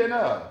to repent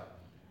of.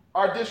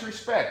 Our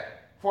disrespect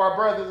for our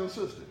brothers and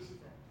sisters.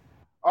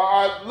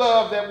 Our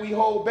love that we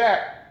hold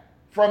back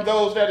from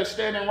those that are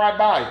standing right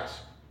by us.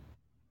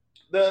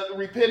 The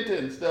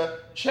repentance,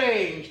 the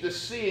change, the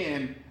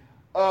sin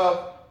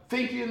of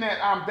thinking that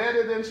I'm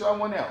better than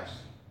someone else.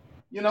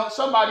 You know,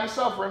 somebody's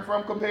suffering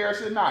from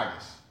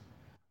comparisonitis.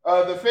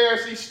 The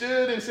Pharisee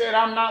stood and said,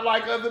 I'm not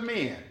like other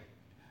men.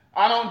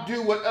 I don't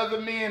do what other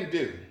men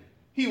do.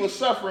 He was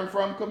suffering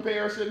from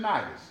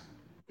comparisonitis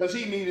because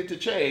he needed to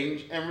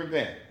change and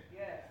repent.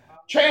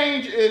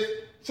 Change is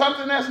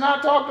something that's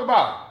not talked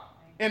about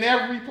in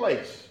every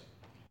place.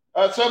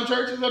 Some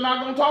churches are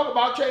not going to talk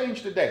about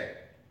change today.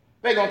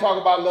 They're going to talk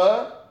about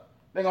love.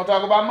 They're going to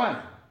talk about money.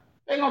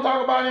 They're going to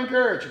talk about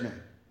encouragement.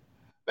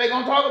 They're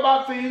going to talk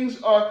about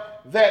things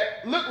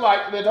that look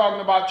like they're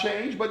talking about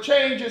change, but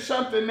change is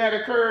something that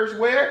occurs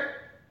where?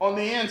 On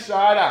the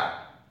inside out.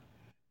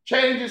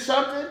 Change is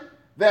something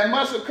that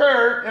must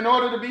occur in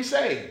order to be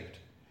saved.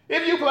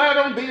 If you plan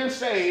on being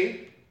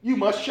saved, you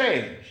must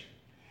change.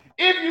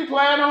 If you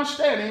plan on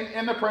standing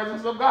in the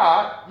presence of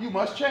God, you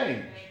must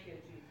change.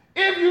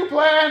 If you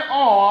plan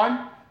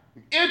on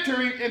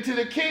entering into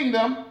the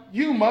kingdom,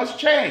 you must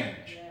change.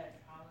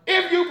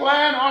 If you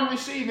plan on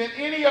receiving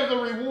any of the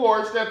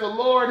rewards that the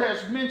Lord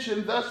has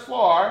mentioned thus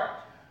far,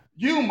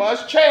 you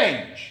must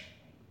change.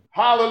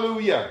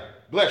 Hallelujah.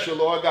 Bless you,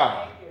 Lord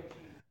God.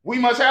 We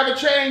must have a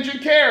change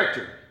in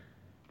character.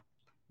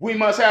 We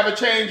must have a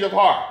change of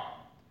heart,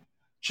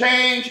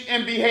 change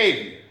in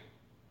behavior.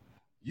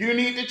 You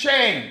need to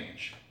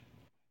change.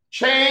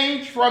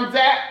 Change from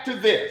that to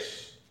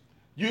this.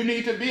 You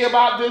need to be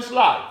about this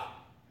life.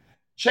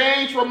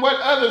 Change from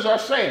what others are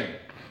saying,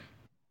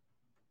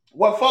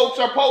 what folks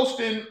are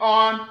posting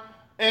on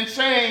and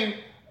saying,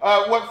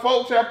 what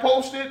folks have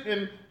posted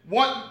and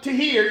want to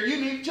hear. You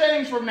need to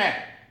change from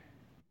that.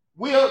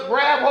 We'll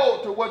grab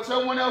hold to what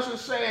someone else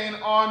is saying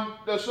on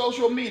the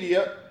social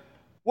media.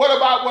 What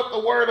about what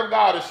the Word of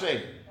God is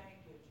saying?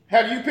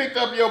 Have you picked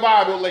up your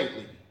Bible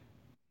lately?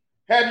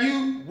 Have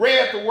you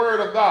read the Word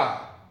of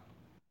God?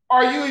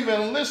 Are you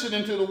even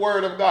listening to the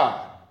Word of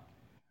God?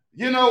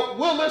 You know,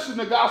 we'll listen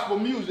to gospel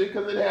music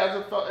because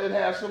it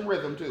has some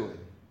rhythm to it.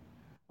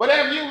 But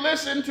have you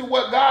listened to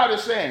what God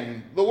is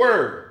saying, the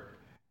Word?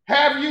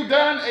 Have you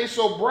done a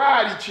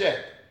sobriety check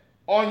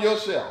on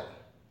yourself?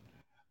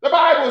 The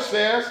Bible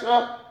says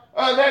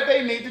that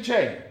they need to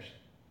change.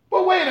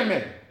 But wait a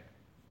minute.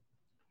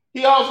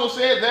 He also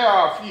said there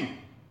are a few.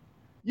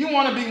 You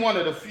want to be one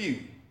of the few.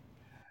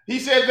 He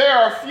said there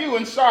are a few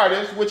in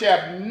Sardis which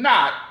have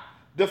not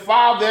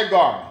defiled their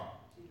garment,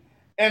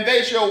 and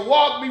they shall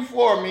walk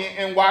before me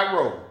in white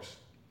robes,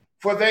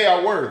 for they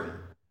are worthy.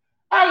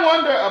 I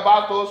wonder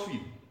about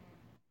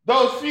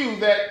those few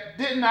that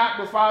did not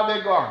defile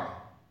their garment.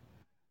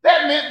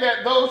 That meant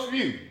that those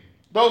few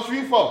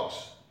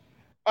folks,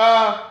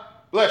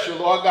 bless you,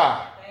 Lord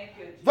God,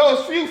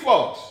 those few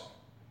folks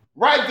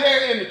right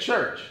there in the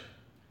church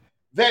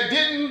that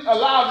didn't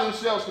allow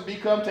themselves to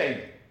become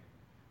tainted.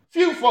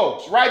 Few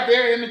folks right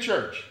there in the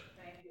church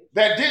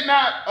that did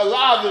not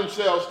allow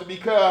themselves to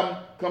become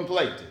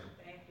complacent.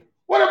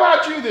 What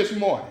about you this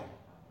morning?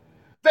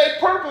 They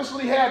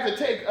purposely had to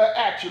take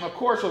a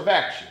course of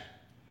action.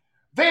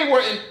 They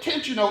were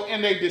intentional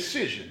in their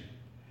decision.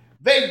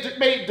 They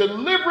made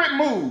deliberate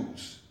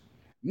moves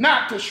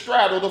not to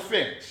straddle the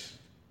fence.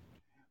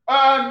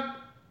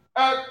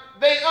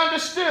 They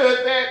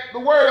understood that the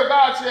Word of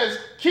God says,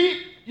 keep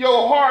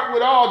your heart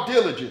with all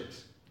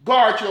diligence.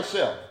 Guard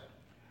yourself.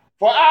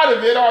 For out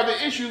of it are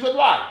the issues of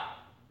life.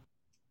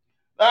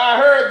 I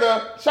heard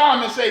the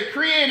psalmist say,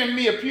 create in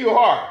me a pure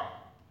heart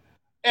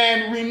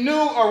and renew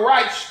a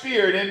right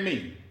spirit in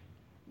me.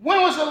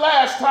 When was the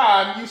last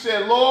time you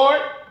said, Lord,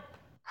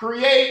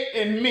 create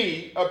in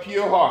me a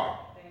pure heart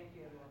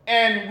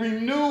and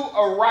renew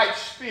a right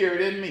spirit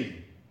in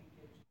me?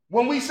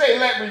 When we say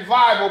let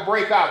revival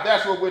break out,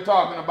 that's what we're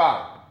talking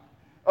about.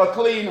 A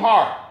clean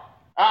heart.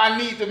 I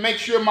need to make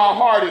sure my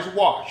heart is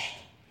washed.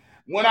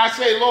 When I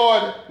say,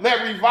 Lord,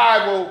 let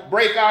revival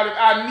break out,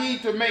 I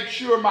need to make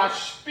sure my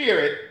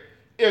spirit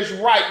is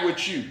right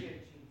with you.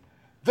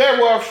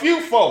 There were a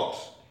few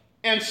folks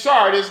in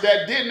Sardis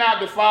that did not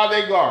defile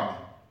their garment.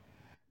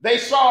 They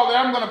saw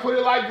that, I'm going to put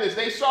it like this,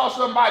 they saw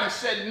somebody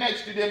sitting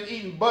next to them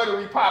eating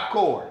buttery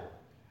popcorn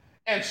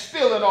and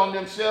spilling on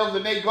themselves,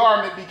 and their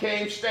garment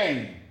became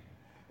stained.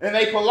 And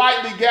they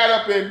politely got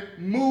up and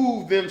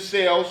moved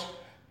themselves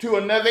to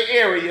another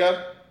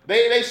area.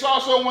 They saw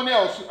someone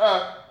else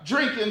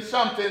drinking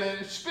something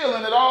and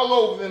spilling it all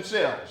over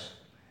themselves.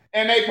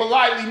 And they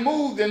politely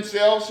moved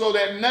themselves so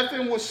that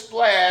nothing would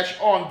splash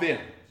on them.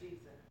 Jesus.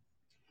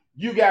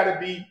 You got to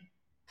be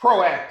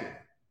proactive,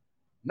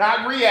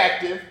 not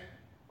reactive.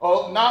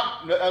 We're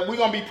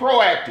going to be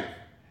proactive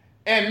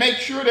and make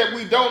sure that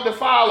we don't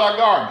defile our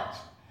garments.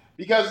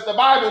 Because the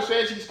Bible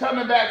says he's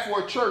coming back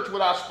for a church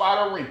without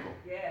spot or wrinkle.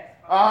 Yes.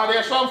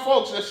 There's some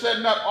folks that are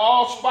setting up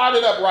all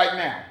spotted up right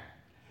now.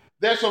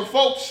 There's some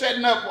folks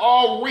setting up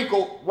all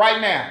wrinkled right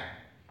now.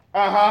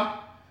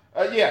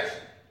 Yes.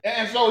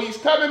 And so he's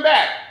coming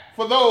back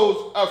for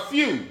those, a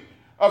few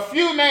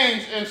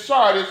names in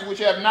Sardis which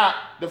have not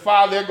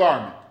defiled their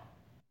garment.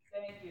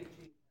 Thank you,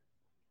 Jesus.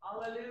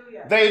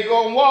 Hallelujah. They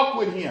going to walk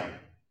with him.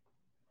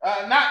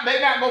 They're not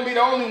going to be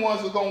the only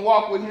ones that's going to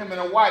walk with him in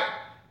white,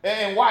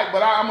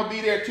 but I'm going to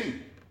be there too.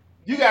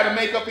 You got to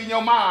make up in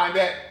your mind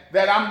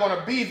that I'm going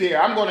to be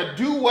there. I'm going to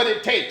do what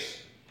it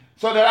takes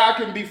so that I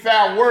can be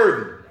found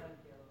worthy.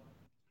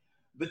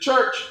 The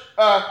church,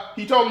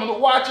 he told them to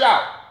watch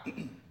out.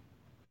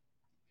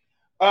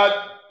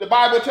 The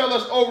Bible tells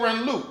us over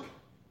in Luke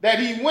that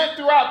he went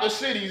throughout the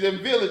cities and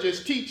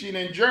villages teaching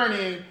and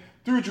journeying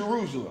through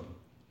Jerusalem.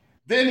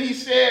 Then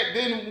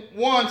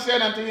one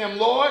said unto him,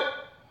 Lord,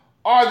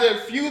 are there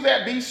few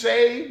that be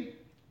saved?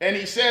 And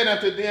he said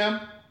unto them,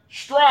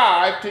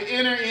 strive to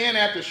enter in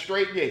at the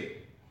strait gate.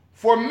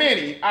 For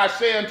many, I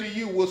say unto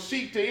you, will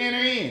seek to enter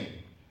in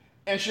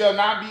and shall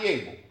not be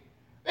able.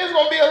 There's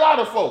going to be a lot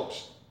of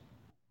folks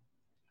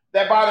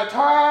that by the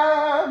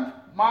time,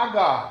 my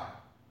God,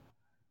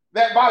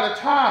 that by the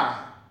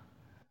time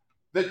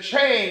the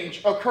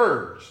change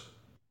occurs,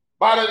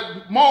 by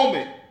the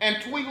moment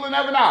and twinkling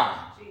of an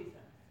eye, Jesus,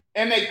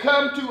 and they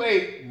come to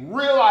a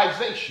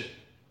realization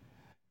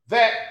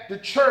that the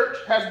church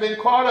has been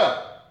caught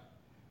up,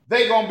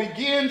 they're going to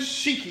begin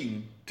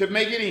seeking to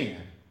make it in.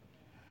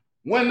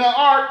 When the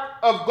ark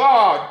of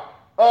God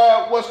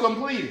was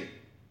completed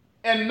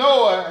and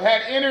Noah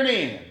had entered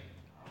in,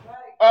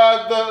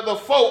 the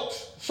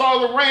folks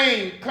saw the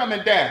rain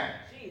coming down.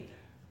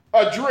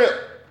 a drip,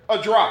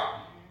 a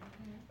drop.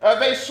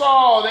 They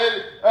saw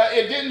that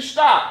it didn't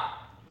stop.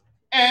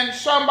 And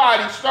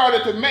somebody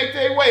started to make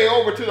their way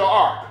over to the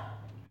ark.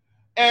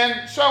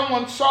 And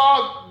someone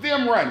saw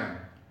them running.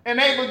 And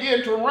they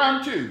began to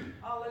run too.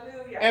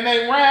 Hallelujah. And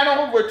they ran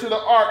over to the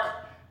ark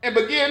and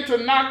began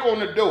to knock on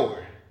the door.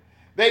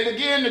 They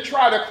began to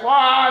try to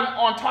climb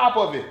on top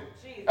of it,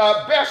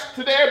 best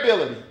to their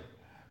ability.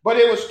 But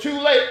it was too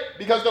late,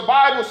 because the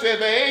Bible said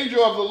the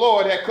angel of the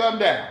Lord had come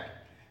down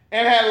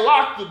and had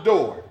locked the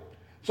door.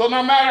 So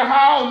no matter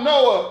how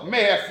Noah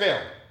may have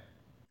felt,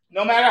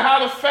 no matter how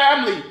the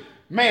family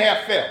may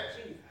have felt,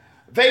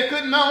 they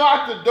couldn't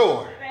unlock the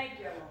door.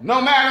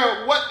 No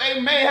matter what they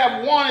may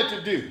have wanted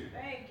to do,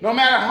 no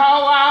matter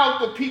how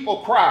loud the people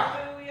cried,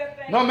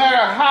 no matter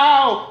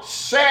how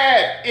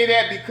sad it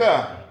had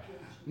become,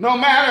 no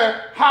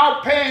matter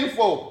how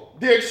painful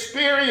the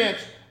experience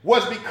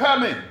was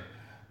becoming,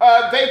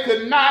 they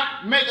could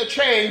not make a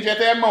change at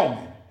that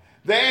moment.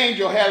 The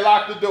angel had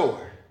locked the door.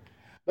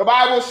 The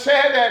Bible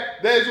said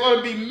that there's going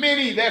to be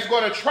many that's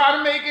going to try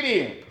to make it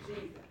in,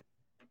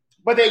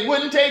 but they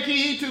wouldn't take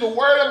heed to the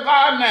word of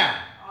God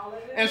now.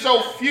 And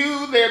so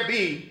few there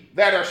be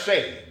that are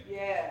saved.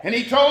 And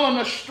he told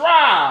them to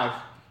strive.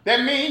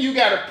 That means you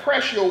got to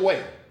press your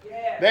way.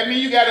 That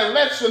means you got to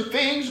let some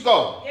things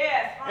go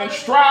and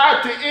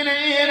strive to enter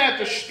in at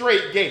the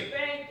straight gate.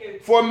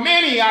 For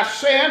many, I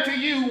say unto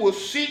you, will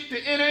seek to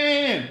enter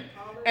in,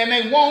 and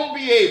they won't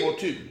be able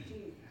to.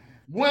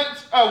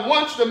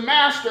 Once the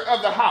master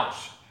of the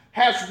house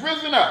has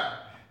risen up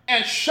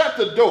and shut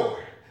the door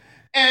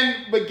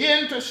and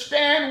begin to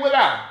stand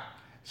without,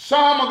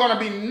 some are going to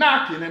be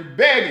knocking and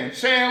begging,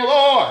 saying,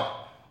 Lord,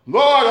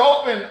 Lord,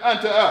 open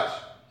unto us.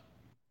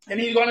 And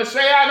he's going to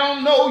say, I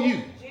don't know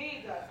you.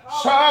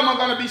 Some are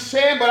going to be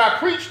saying, but I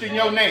preached in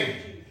your name.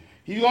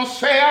 He's going to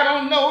say, I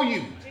don't know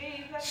you.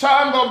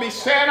 Some are going to be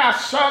saying, I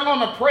sung on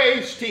the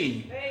praise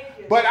team,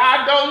 but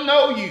I don't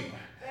know you.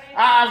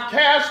 I've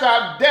cast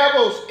out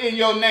devils in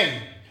your name,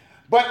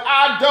 but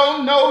I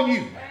don't know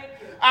you.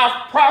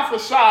 I've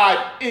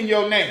prophesied in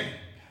your name.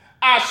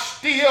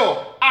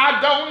 I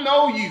don't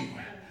know you.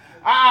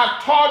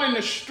 I've taught in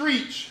the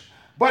streets,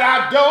 but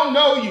I don't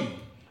know you,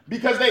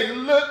 because they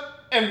looked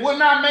and would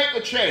not make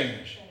a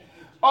change.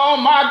 Oh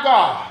my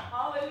God.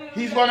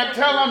 He's going to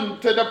tell them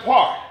to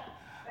depart.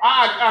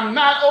 I'm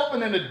not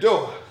opening the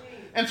door.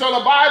 And so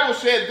the Bible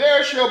said,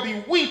 there shall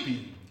be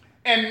weeping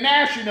and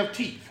gnashing of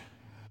teeth.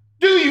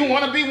 Do you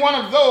want to be one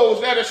of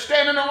those that are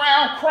standing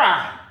around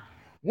crying?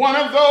 One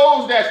of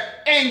those that's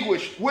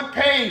anguished with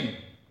pain,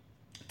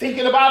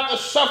 thinking about the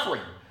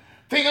suffering,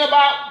 thinking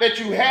about that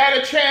you had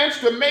a chance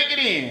to make it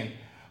in,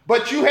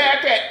 but you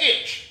had that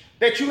itch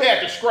that you had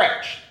to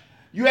scratch.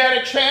 You had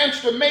a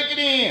chance to make it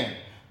in,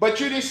 but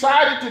you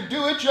decided to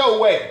do it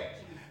your way.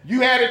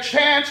 You had a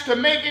chance to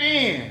make it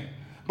in,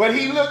 but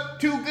he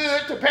looked too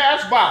good to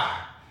pass by.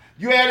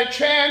 You had a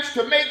chance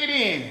to make it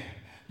in.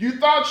 You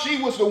thought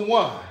she was the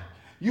one.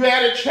 You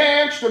had a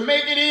chance to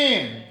make it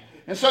in,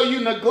 and so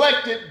you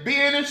neglected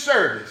being in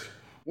service.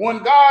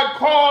 When God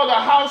called the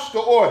house to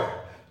order,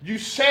 you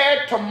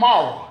said,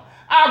 tomorrow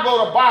I'll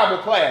go to Bible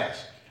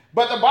class.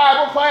 But the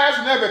Bible class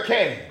never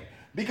came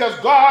because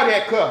God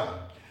had come.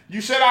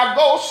 You said, I'll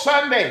go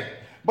Sunday,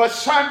 but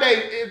Sunday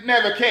it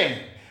never came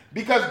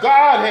because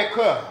God had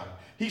come.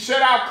 He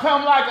said, I'll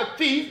come like a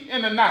thief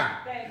in the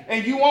night,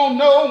 and you won't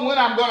know when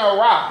I'm going to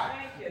arrive.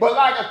 But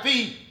like a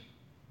thief,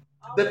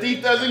 the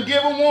thief doesn't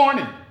give a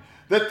warning.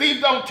 The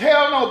thief don't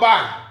tell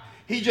nobody.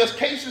 He just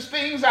cases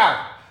things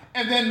out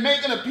and then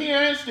make an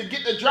appearance to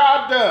get the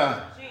job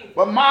done.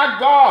 But my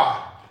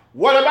God,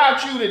 what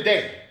about you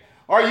today?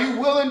 Are you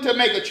willing to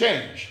make a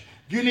change?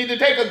 You need to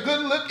take a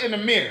good look in the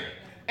mirror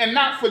and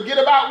not forget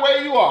about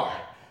where you are.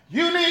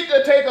 You need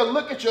to take a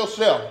look at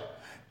yourself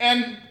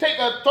and take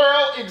a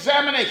thorough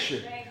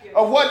examination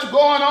of what's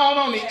going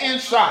on the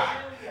inside.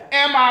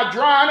 Am I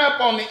drying up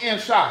on the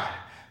inside?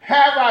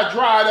 Have I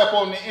dried up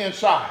on the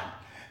inside?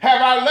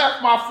 Have I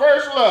left my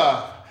first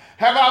love?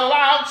 Have I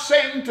allowed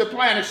Satan to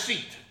plant a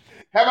seed?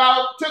 Have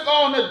I took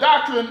on the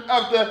doctrine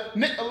of the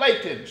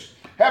Nicolaitans?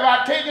 Have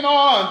I taken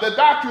on the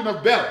doctrine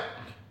of Balaam?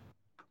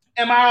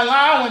 Am I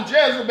allowing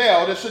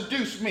Jezebel to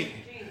seduce me?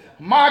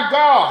 My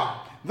God,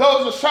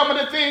 those are some of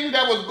the things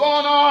that was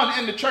going on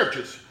in the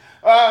churches.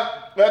 Do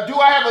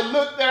I have a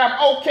look that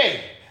I'm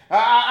okay?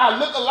 I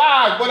look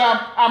alive, but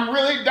I'm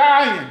really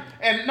dying.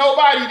 And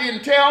nobody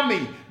didn't tell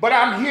me. But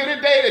I'm here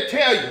today to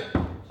tell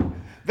you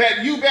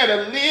that you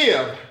better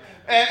live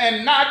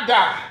and not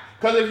die.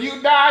 Because if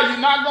you die, you're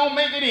not going to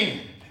make it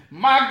in.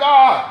 My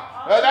God.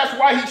 That's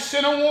why he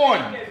sent a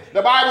warning.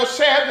 The Bible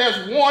said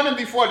there's warning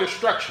before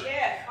destruction.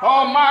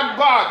 Oh my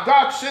God.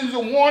 God sends a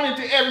warning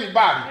to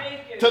everybody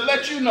to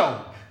let you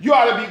know. You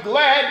ought to be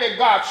glad that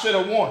God sent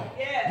a warning.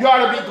 You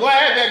ought to be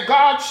glad that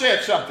God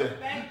said something.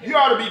 You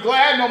ought to be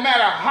glad no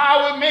matter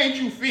how it made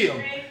you feel.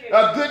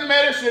 A good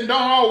medicine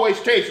don't always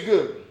taste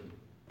good.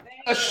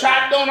 A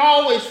shot don't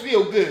always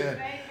feel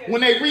good. When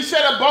they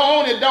reset a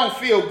bone, it don't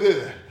feel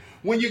good.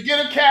 When you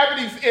get a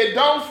cavity, it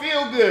don't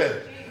feel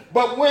good.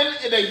 But when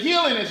the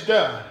healing is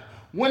done,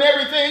 when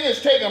everything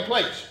is taking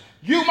place.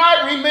 You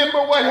might remember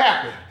what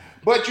happened,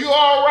 but you're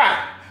all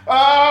right.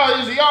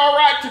 Is he all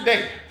right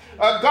today?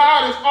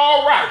 God is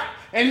all right,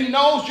 and he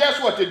knows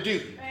just what to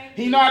do.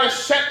 He knows how to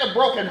set the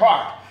broken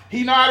heart.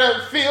 He knows how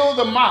to fill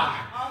the mind.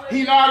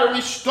 He knows how to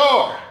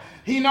restore.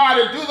 He knows how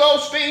to do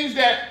those things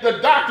that the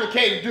doctor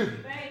can't do.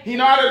 He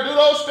knows how to do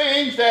those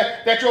things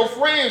that your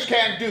friends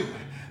can't do,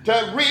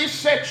 to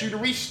reset you, to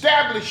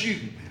reestablish you,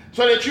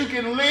 so that you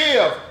can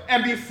live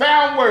and be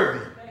found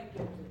worthy.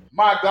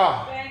 My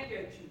God. Thank you,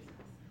 Jesus.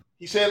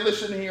 He said,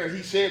 listen here.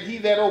 He said, he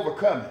that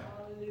overcometh.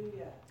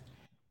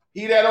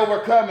 He that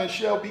overcometh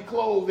shall be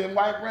clothed in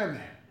white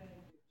raiment.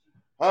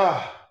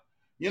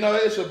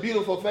 It's a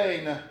beautiful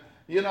thing.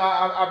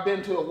 I've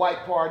been to a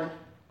white party,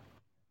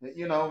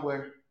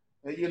 where,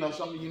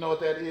 some of you know what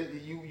that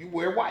is. You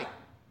wear white.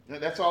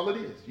 That's all it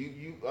is.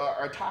 You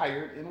are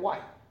attired in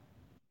white.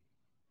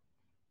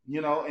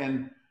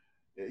 And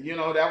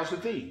that was the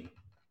theme.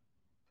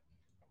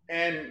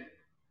 And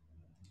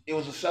it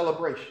was a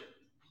celebration.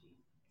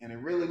 And it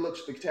really looks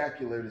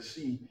spectacular to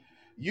see.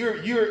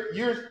 You're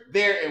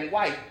there in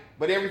white,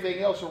 but everything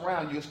else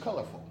around you is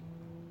colorful.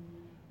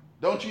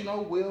 Don't you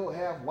know we'll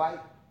have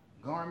white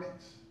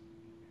garments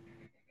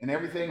and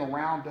everything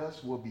around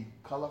us will be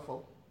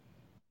colorful?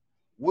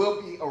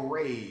 We'll be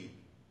arrayed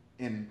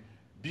in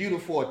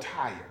beautiful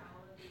attire.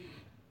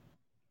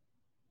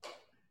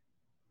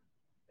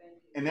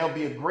 And there'll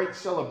be a great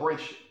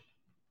celebration.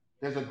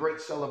 There's a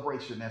great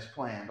celebration that's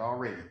planned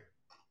already.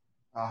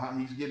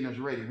 He's getting us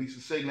ready. We used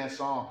to sing that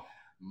song,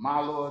 my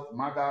Lord,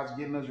 my God's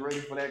getting us ready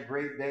for that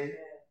great day.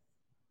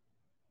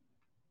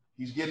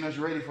 He's getting us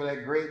ready for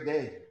that great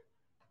day.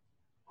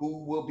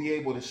 Who will be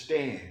able to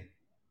stand?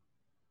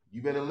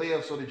 You better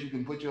live so that you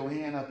can put your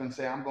hand up and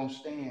say, I'm going to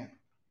stand.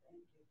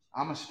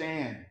 I'm going to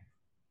stand.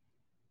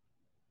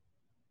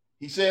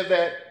 He said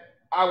that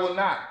I will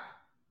not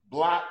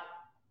blot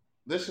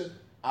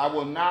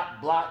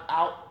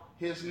out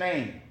his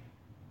name.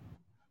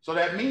 So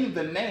that means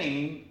the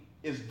name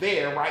is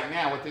there right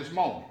now at this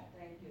moment.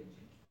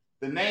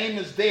 The name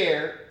is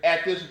there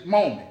at this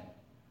moment.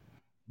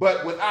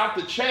 But without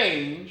the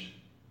change,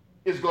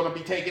 it's going to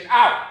be taken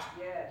out.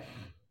 Yes.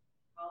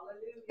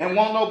 And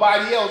won't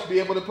nobody else be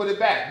able to put it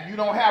back. You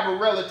don't have a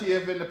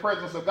relative in the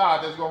presence of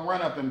God that's going to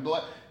run up and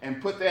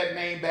put that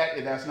name back.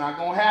 That's not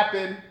going to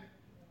happen.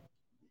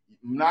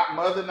 Not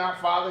mother, not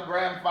father,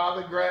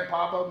 grandfather,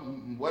 grandpapa,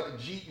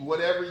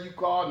 whatever you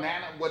call,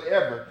 nana,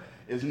 whatever,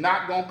 is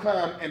not going to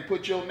come and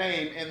put your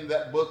name in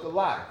that book of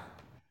life.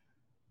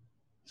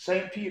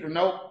 St. Peter,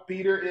 no,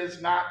 Peter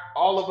is not.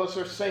 All of us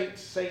are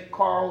saints. St.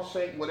 Carl,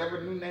 Saint,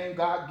 whatever new name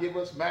God give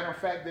us. Matter of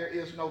fact, there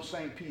is no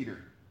St.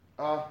 Peter.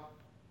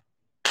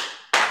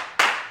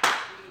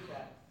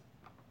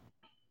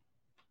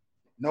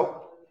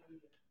 Nope.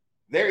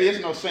 There is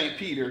no St.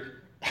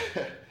 Peter.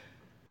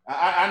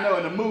 I know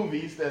in the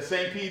movies that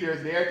St. Peter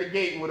is there at the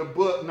gate with a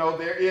book. No,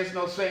 there is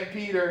no St.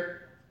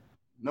 Peter.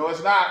 No,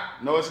 it's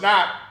not. No, it's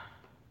not.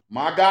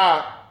 My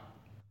God.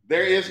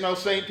 There is no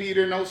St.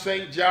 Peter, no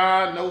St.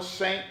 John, no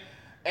St.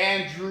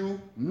 Andrew,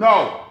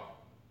 no.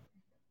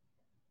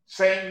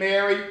 St.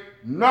 Mary,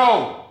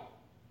 no.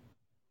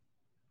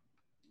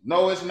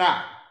 No, it's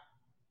not.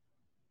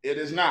 It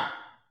is not.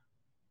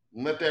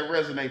 Let that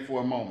resonate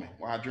for a moment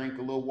while I drink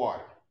a little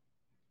water.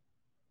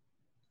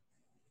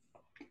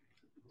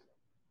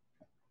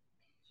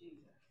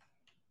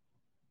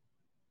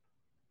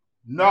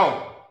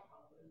 No.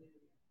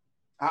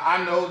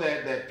 I know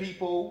that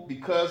people,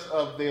 because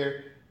of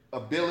their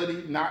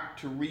ability not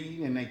to read,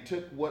 and they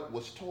took what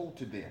was told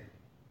to them.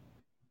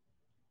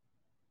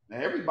 Now,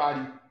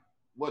 everybody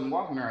wasn't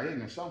walking around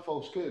ignorant. Some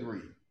folks could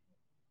read.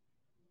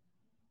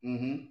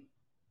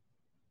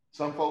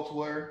 Some folks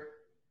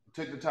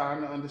took the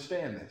time to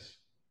understand this.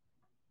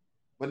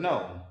 But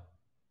no,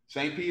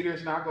 St. Peter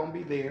is not going to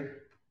be there.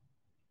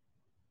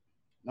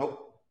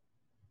 Nope.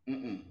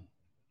 And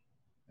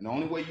the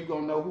only way you're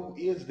going to know who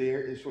is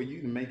there is for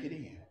you to make it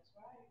in.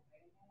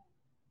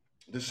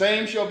 The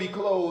same shall be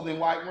clothed in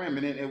white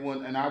raiment,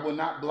 and I will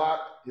not blot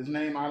his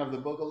name out of the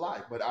book of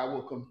life, but I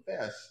will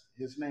confess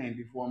his name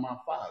before my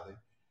Father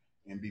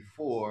and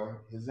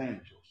before his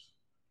angels.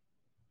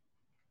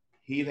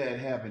 He that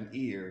have an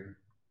ear,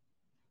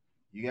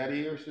 you got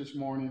ears this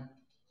morning?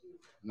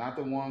 Not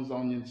the ones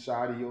on the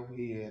side of your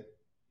head,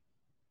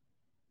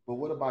 but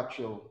what about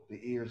the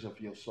ears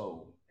of your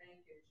soul?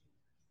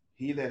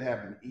 He that have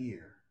an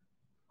ear,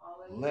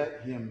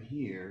 let him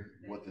hear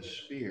what the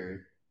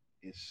Spirit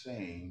is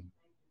saying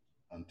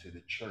unto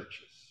the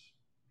churches.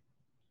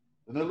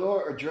 And the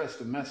Lord addressed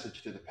the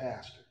message to the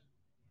pastor.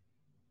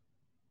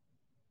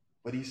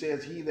 But he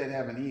says, he that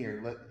have an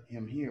ear, let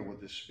him hear what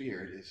the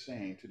Spirit is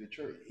saying to the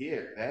church.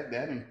 Here, that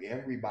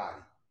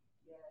everybody.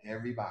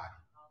 Everybody.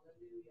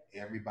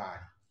 Everybody.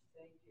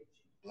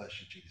 Bless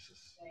you,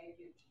 Jesus.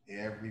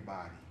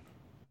 Everybody.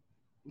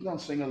 We're going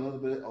to sing a little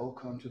bit, Oh,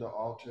 Come to the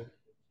Altar.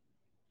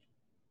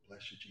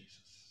 Bless you, Jesus.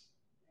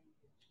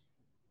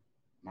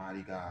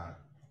 Mighty God.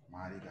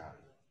 Mighty God.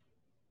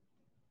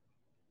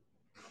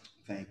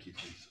 Thank you,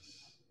 Jesus.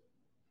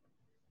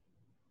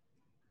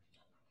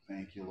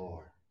 Thank you,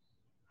 Lord.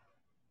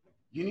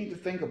 You need to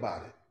think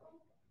about it.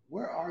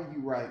 Where are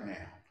you right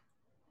now?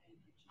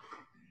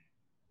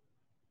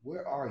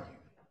 Where are you?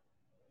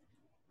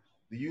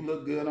 Do you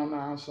look good on the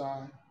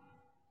outside?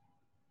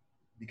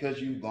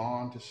 Because you've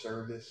gone to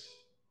service,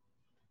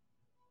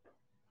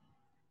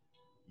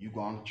 you've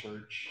gone to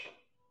church,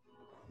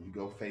 you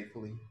go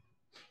faithfully.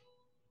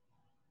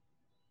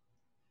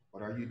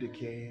 But are you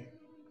decaying?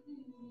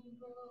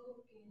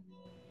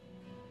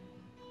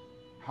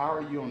 How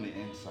are you on the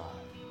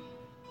inside?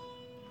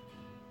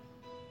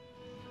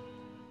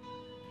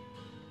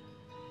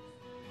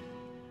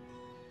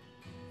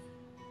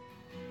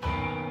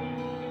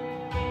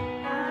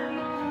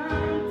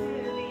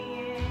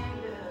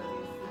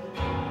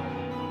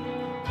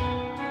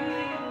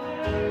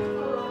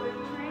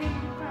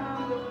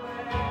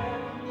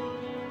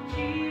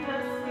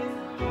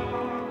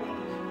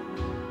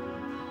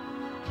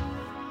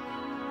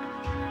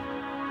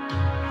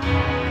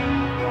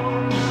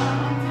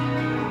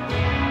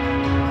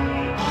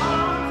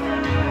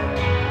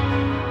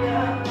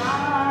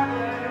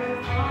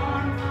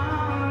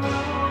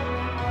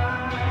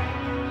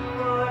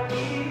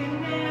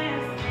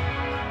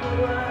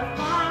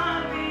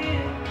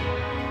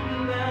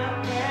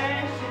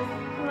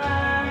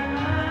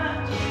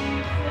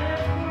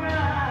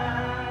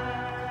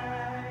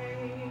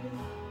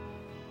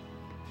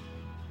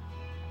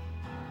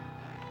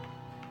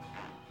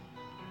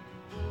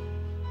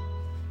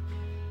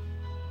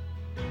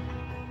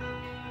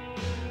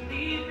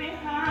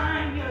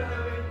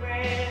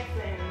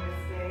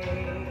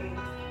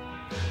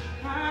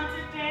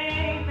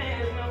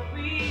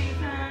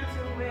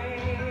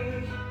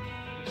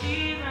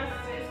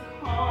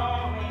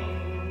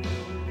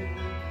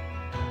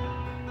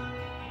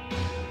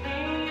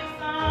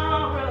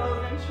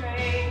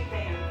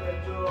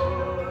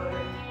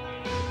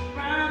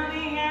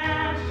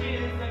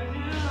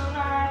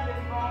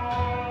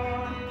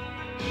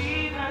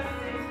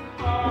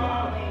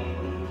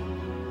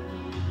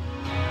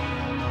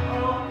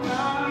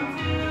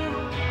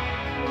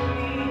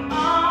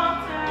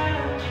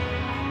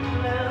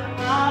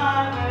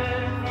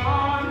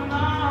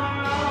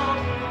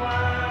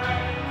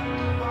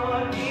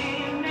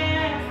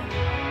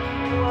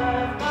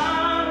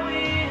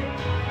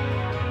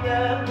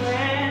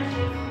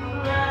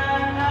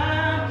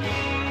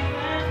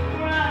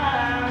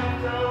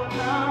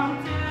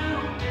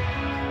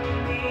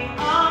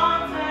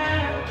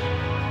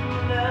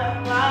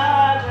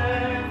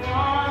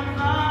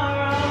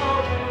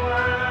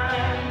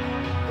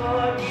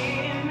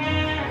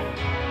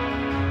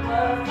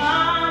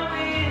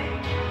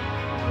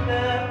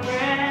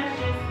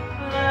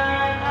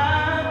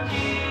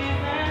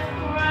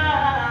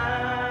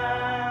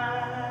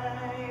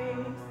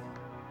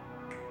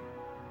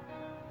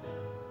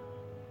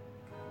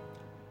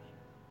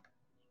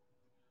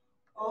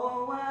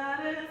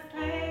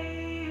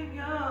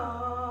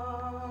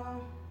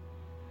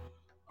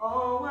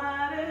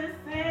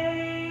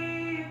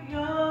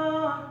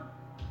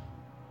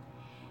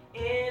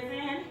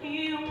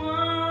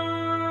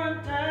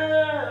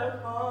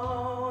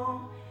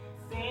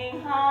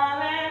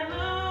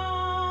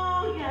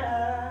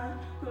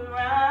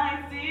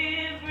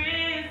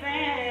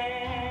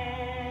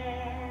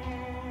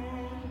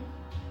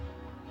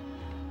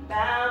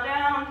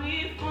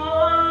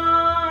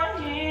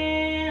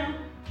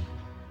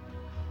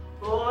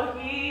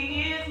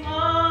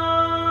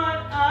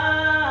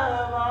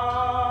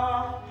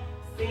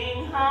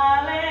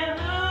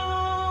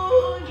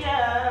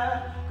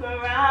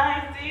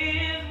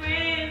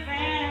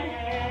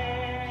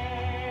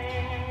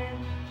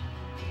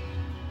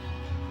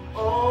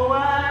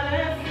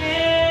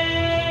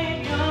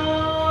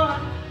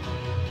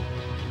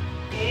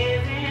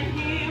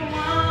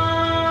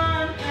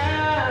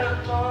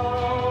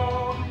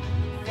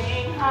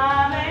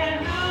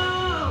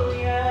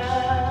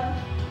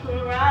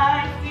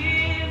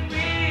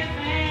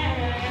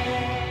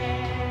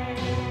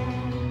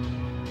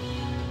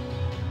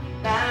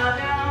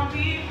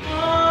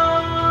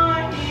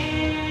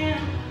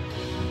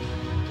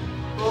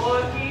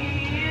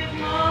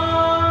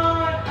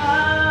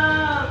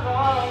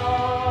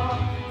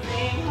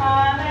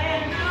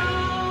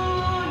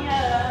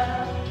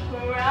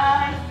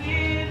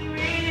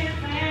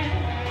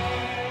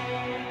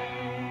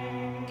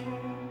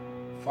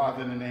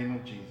 Father, in the name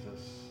of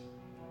Jesus,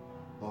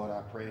 Lord,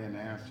 I pray and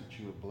ask that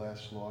you would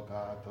bless, Lord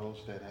God,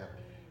 those that have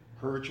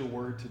heard your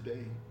word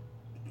today.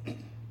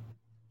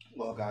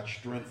 Lord God,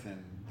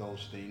 strengthen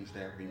those things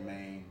that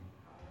remain.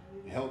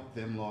 Help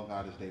them, Lord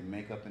God, as they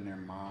make up in their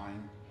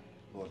mind,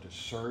 Lord, to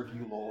serve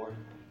you, Lord,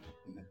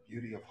 in the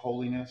beauty of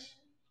holiness.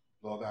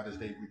 Lord God, as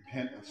they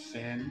repent of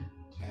sin,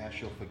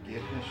 ask your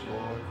forgiveness,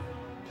 Lord.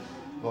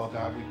 Lord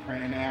God, we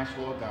pray and ask,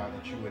 Lord God,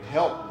 that you would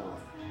help,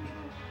 Lord.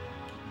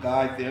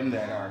 Guide them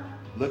that are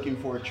looking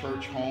for a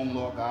church home,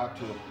 Lord God,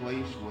 to a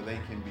place where they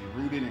can be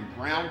rooted and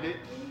grounded,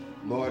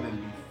 Lord, and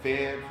be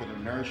fed for the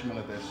nourishment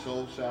of their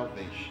soul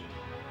salvation.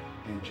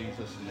 In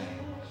Jesus'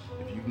 name.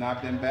 If you've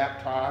not been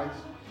baptized,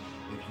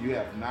 If you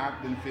have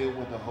not been filled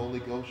with the Holy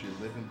Ghost,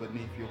 you're living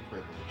beneath your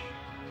privilege.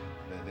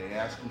 That they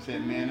asked him,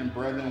 said, "Man and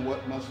brethren,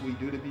 what must we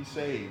do to be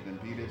saved?"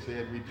 And Peter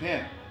said,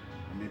 "Repent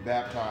and be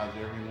baptized,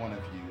 every one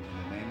of you,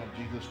 in the name of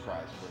Jesus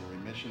Christ for the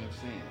remission of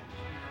sin,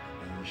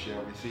 and you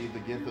shall receive the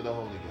gift of the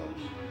Holy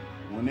Ghost."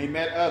 When they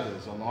met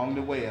others along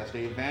the way as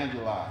they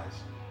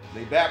evangelized,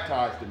 they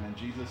baptized them in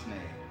Jesus'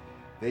 name.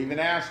 They even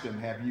asked them,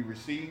 "Have you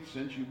received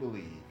since you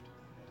believed?"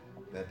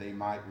 That they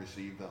might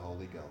receive the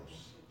Holy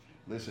Ghost.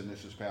 Listen,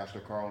 this is Pastor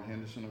Carl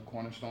Henderson of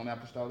Cornerstone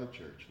Apostolic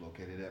Church,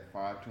 located at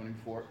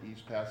 524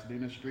 East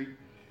Pasadena Street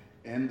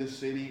in the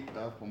city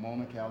of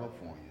Pomona,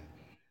 California.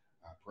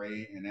 I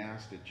pray and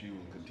ask that you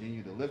will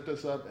continue to lift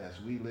us up as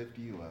we lift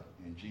you up.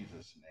 In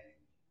Jesus' name,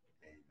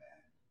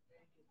 amen.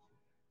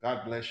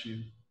 God bless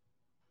you.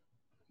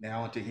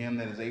 Now unto him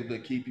that is able to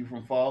keep you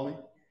from falling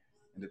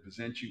and to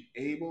present you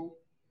able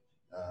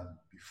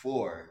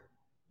before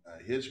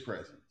his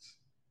presence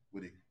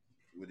with,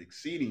 with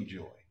exceeding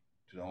joy,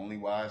 to the only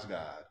wise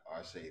God,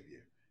 our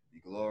Savior, be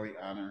glory,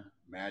 honor,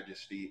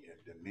 majesty,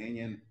 and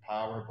dominion,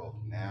 power, both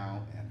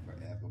now and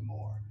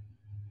forevermore.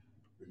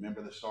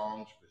 Remember the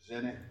songs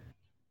presented,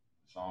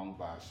 songs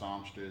by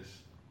songsters,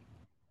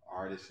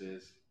 artists,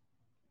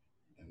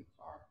 and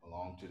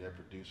belong to their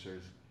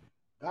producers.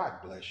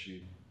 God bless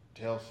you.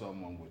 Tell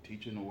someone we're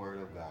teaching the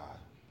Word of God.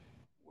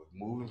 We're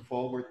moving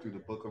forward through the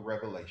book of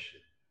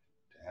Revelation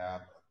to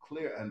have a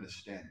clear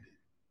understanding.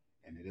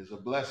 And it is a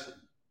blessing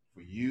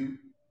for you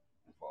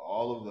and for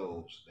all of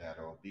those that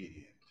are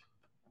obedient